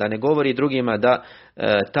 dakle da ne govori drugima da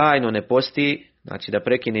tajno ne posti, znači da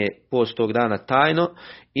prekine post tog dana tajno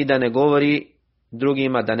i da ne govori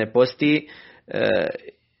drugima da ne posti,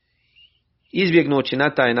 izbjegnući na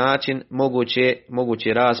taj način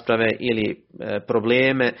moguće rasprave ili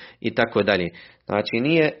probleme i tako dalje. Znači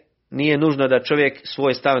nije nužno da čovjek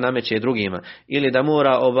svoj stav nameće drugima ili da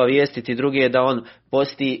mora obavijestiti druge da on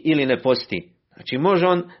posti ili ne posti. Znači može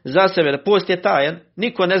on za sebe, da post je tajan,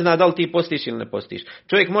 niko ne zna da li ti postiš ili ne postiš.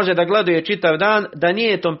 Čovjek može da gladuje čitav dan, da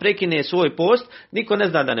nijetom prekine svoj post, niko ne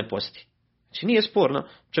zna da ne posti. Znači nije sporno,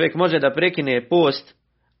 čovjek može da prekine post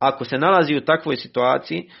ako se nalazi u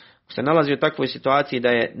takvoj situaciji, da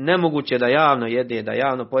je nemoguće da javno jede, da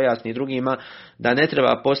javno pojasni drugima da ne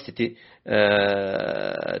treba postiti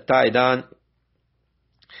taj dan,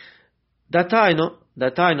 da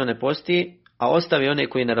tajno ne posti, a ostavi one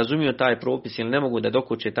koji ne razumiju taj propis ili ne mogu da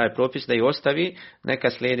dokuče taj propis, da ih ostavi, neka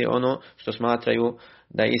slijedi ono što smatraju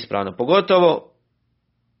da je ispravno. Pogotovo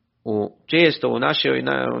često u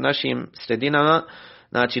našim sredinama,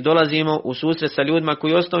 znači dolazimo u susret sa ljudima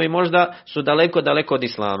koji u osnovi možda su daleko od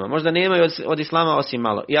islama, možda nemaju od islama osim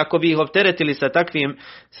malo. I ako bi ih opteretili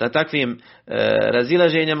sa takvim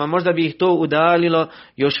razilaženjama, možda bi ih to udaljilo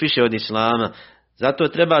još više od islama. Zato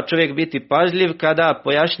treba čovjek biti pažljiv kada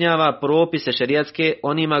pojašnjava propise šerijatske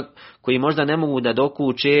onima koji možda ne mogu da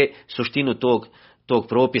dokuče suštinu tog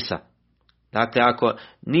propisa. Dakle, ako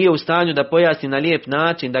nije u stanju da pojasni na lijep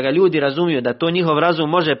način, da ga ljudi razumiju, da to njihov razum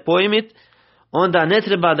može pojmiti, onda ne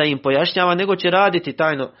treba da im pojašnjava, nego će raditi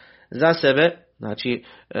tajno za sebe, znači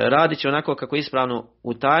radit će onako kako je ispravno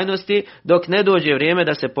u tajnosti, dok ne dođe vrijeme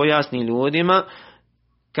da se pojasni ljudima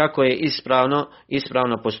kako je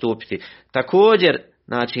ispravno postupiti. Također,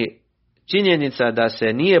 znači, činjenica da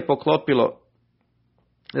se nije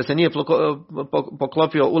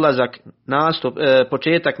poklopio ulazak, nastup,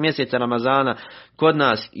 početak mjeseca Ramazana kod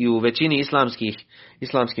nas i u većini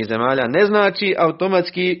islamskih zemalja ne znači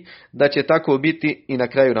automatski da će tako biti i na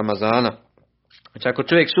kraju Ramazana. Znači ako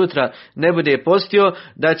čovjek sutra ne bude postio,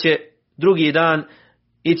 da će drugi dan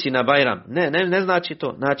ići na Bajram. Ne znači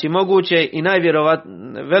to. Znači moguće i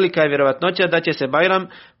velika je vjerovatnoća da će se Bajram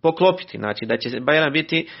poklopiti. Znači da će Bajram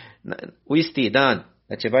biti u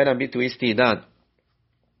isti dan.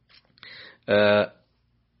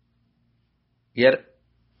 Jer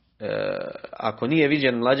ako nije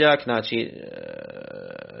viđen mlađak, znači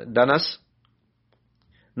danas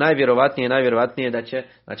najvjerovatnije da će,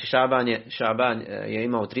 znači Šaban je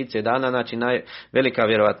imao 30 dana, znači velika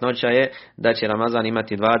vjerovatnoća je da će Ramazan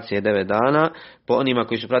imati 29 dana po onima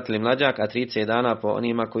koji su pratili mlađak, a 30 dana po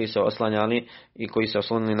onima koji su oslanjali i koji su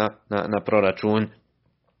oslonili na proračun.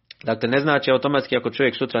 Dakle, ne znači automatski ako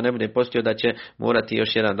čovjek sutra ne bude postio da će morati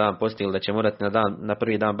još jedan dan postiti ili da će morati na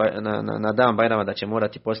prvi dan na dan Bajrama da će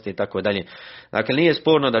morati postiti i tako dalje. Dakle, nije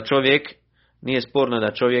sporno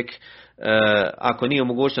da čovjek ako nije u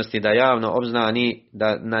mogućnosti da javno obznani,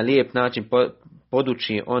 da na lijep način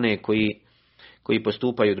poduči one koji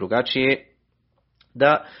postupaju drugačije,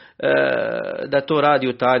 da to radi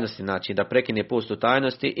u tajnosti, znači da prekine post u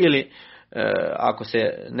tajnosti ili ako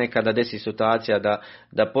se nekada desi situacija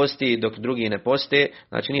da posti dok drugi ne poste,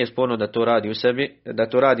 znači nije sporno da to radi u sebi, da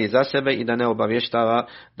to radi za sebe i da ne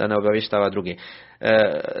obavještava drugi.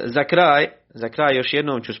 Za kraj još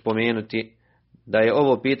jednom ću spomenuti da je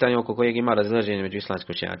ovo pitanje oko kojeg ima razilaženje među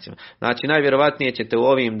islamskim učenjacima. Znači najvjerovatnije ćete u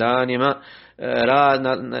ovim danima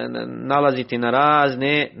nalaziti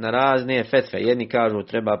na razne fetve. Jedni kažu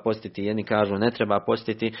treba postiti, jedni kažu ne treba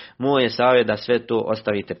postiti. Moj je savjet da sve to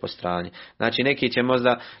ostavite po strani. Znači neki će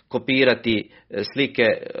možda kopirati slike,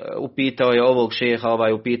 upitao je ovog šeha,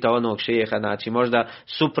 ovaj upitao onog šeha, znači možda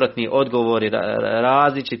suprotni odgovori,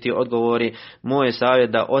 različiti odgovori. Moj je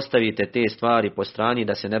savjet da ostavite te stvari po strani,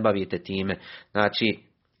 da se ne bavite time. Znači,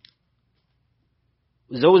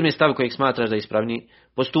 zauzmi stav kojeg smatraš da je ispravni,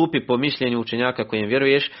 postupi po mišljenju učenjaka kojem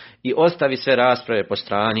vjeruješ i ostavi sve rasprave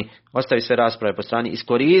po strani,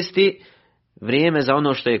 iskoristi vrijeme za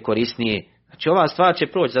ono što je korisnije. Znači ova stvar će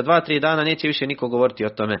proći, za 2-3 dana neće više niko govoriti o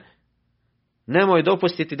tome. Nemoj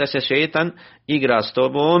dopustiti da se šejtan igra s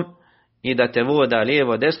tobom i da te voda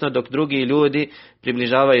lijevo desno dok drugi ljudi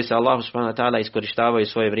približavaju se Allahu subhanahu wa ta'ala i iskorištavaju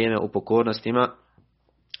svoje vrijeme u pokornostima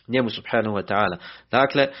njemu subhanahu wa ta'ala.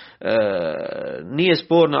 Dakle, nije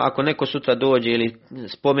sporno ako neko sutra dođe ili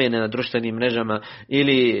spomene na društvenim mrežama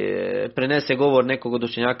ili prenese govor nekog od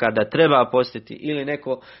učenjaka da treba postiti ili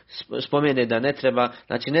neko spomene da ne treba,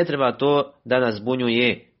 znači ne treba to da nas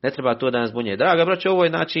zbunjuje. Draga braćo, ovo je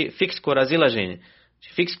znači fiksko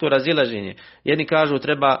razilaženje. Jedni kažu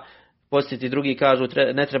treba postiti, drugi kažu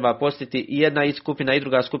ne treba postiti i jedna skupina i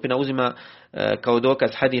druga skupina uzima kao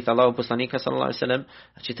dokaz hadith Allahov poslanika sallallahu alejhi ve sellem.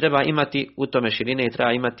 Znači treba imati u tome širine i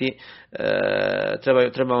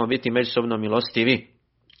trebamo biti međusobno milostivi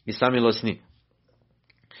i samilosni.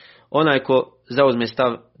 Onaj ko zauzme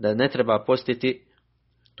stav da ne treba postiti,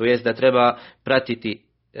 to jest da treba pratiti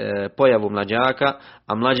pojavu mlađaka,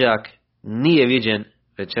 a mlađak nije viđen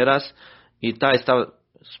večeras i taj stav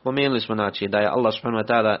spomenuli smo, znači da je Allah subhanahu wa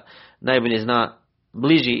ta'ala najbolje zna,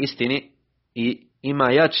 bliži istini i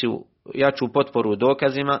ima jaču potporu u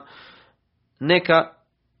dokazima, neka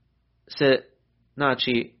se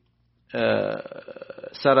znači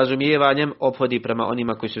sa razumijevanjem ophodi prema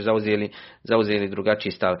onima koji su zauzeli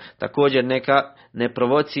drugačiji stav. Također neka ne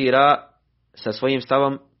provocira sa svojim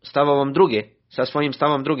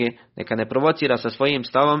stavom druge, neka ne provocira sa svojim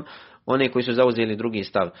stavom one koji su zauzeli drugi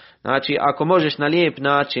stav. Znači, ako možeš na lijep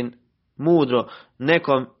način, mudro,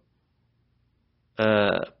 nekom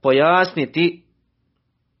pojasniti,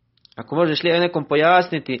 ako možeš nekom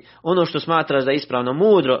pojasniti ono što smatraš da je ispravno,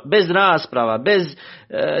 mudro, bez rasprava, bez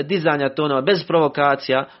dizanja tonova, bez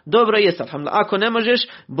provokacija, dobro je, alhamdulillah. Ako ne možeš,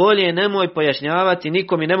 bolje nemoj pojašnjavati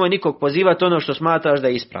nikom i nemoj nikog pozivati ono što smatraš da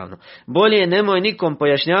je ispravno. Bolje nemoj nikom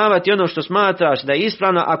pojašnjavati ono što smatraš da je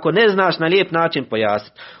ispravno ako ne znaš na lijep način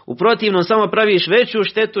pojasniti. U protivnom samo praviš veću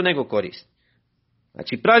štetu nego korist.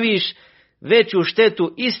 Znači praviš veću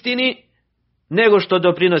štetu istini nego što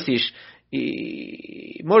doprinosiš.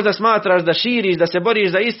 I možda smatraš da širiš, da se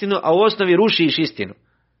boriš za istinu, a u osnovi rušiš istinu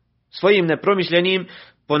svojim nepromišljenim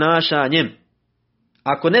ponašanjem.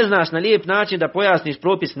 Ako ne znaš na lijep način da pojasniš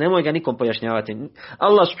propis, nemoj ga nikom pojašnjavati.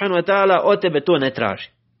 Allah subhanahu wa ta'ala od tebe to ne traži.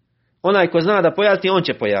 Onaj ko zna da pojasni, on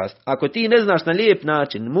će pojasniti. Ako ti ne znaš na lijep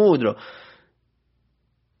način, mudro,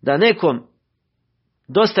 da nekom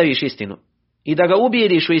dostaviš istinu i da ga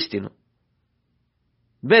ubijediš u istinu,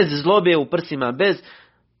 bez zlobe u prsima, bez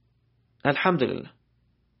alhamdulillah.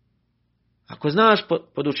 Ako znaš,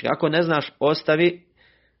 poduči. Ako ne znaš, ostavi,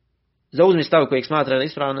 zauzmi stav kojeg smatra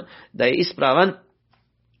da je ispravan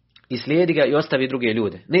i slijedi ga i ostavi druge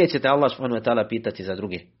ljude. Neće te Allah subhanahu wa ta'ala pitati za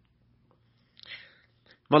druge.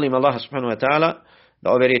 Molim Allaha subhanahu wa ta'ala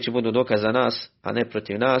da ove riječi budu dokaz za nas, a ne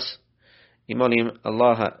protiv nas. I molim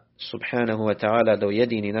Allaha subhanahu wa ta'ala da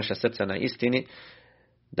ujedini naša srca na istini,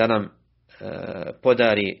 da nam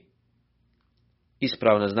podari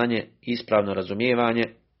ispravno znanje, ispravno razumijevanje,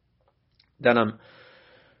 da nam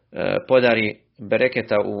podari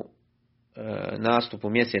bereketa u nastupu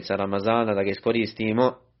mjeseca Ramazana, da ga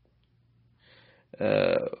iskoristimo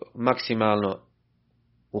maksimalno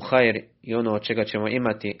u hajr i ono od čega ćemo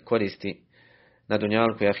imati koristi na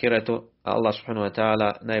dunjalku i ahiretu. Allah subhanahu wa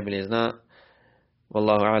ta'ala najbolje zna.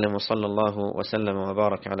 Wallahu a'lamu, sallallahu wa sallam wa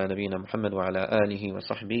baraka ala nabina Muhammad wa ala alihi wa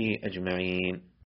sahbihi ajma'in.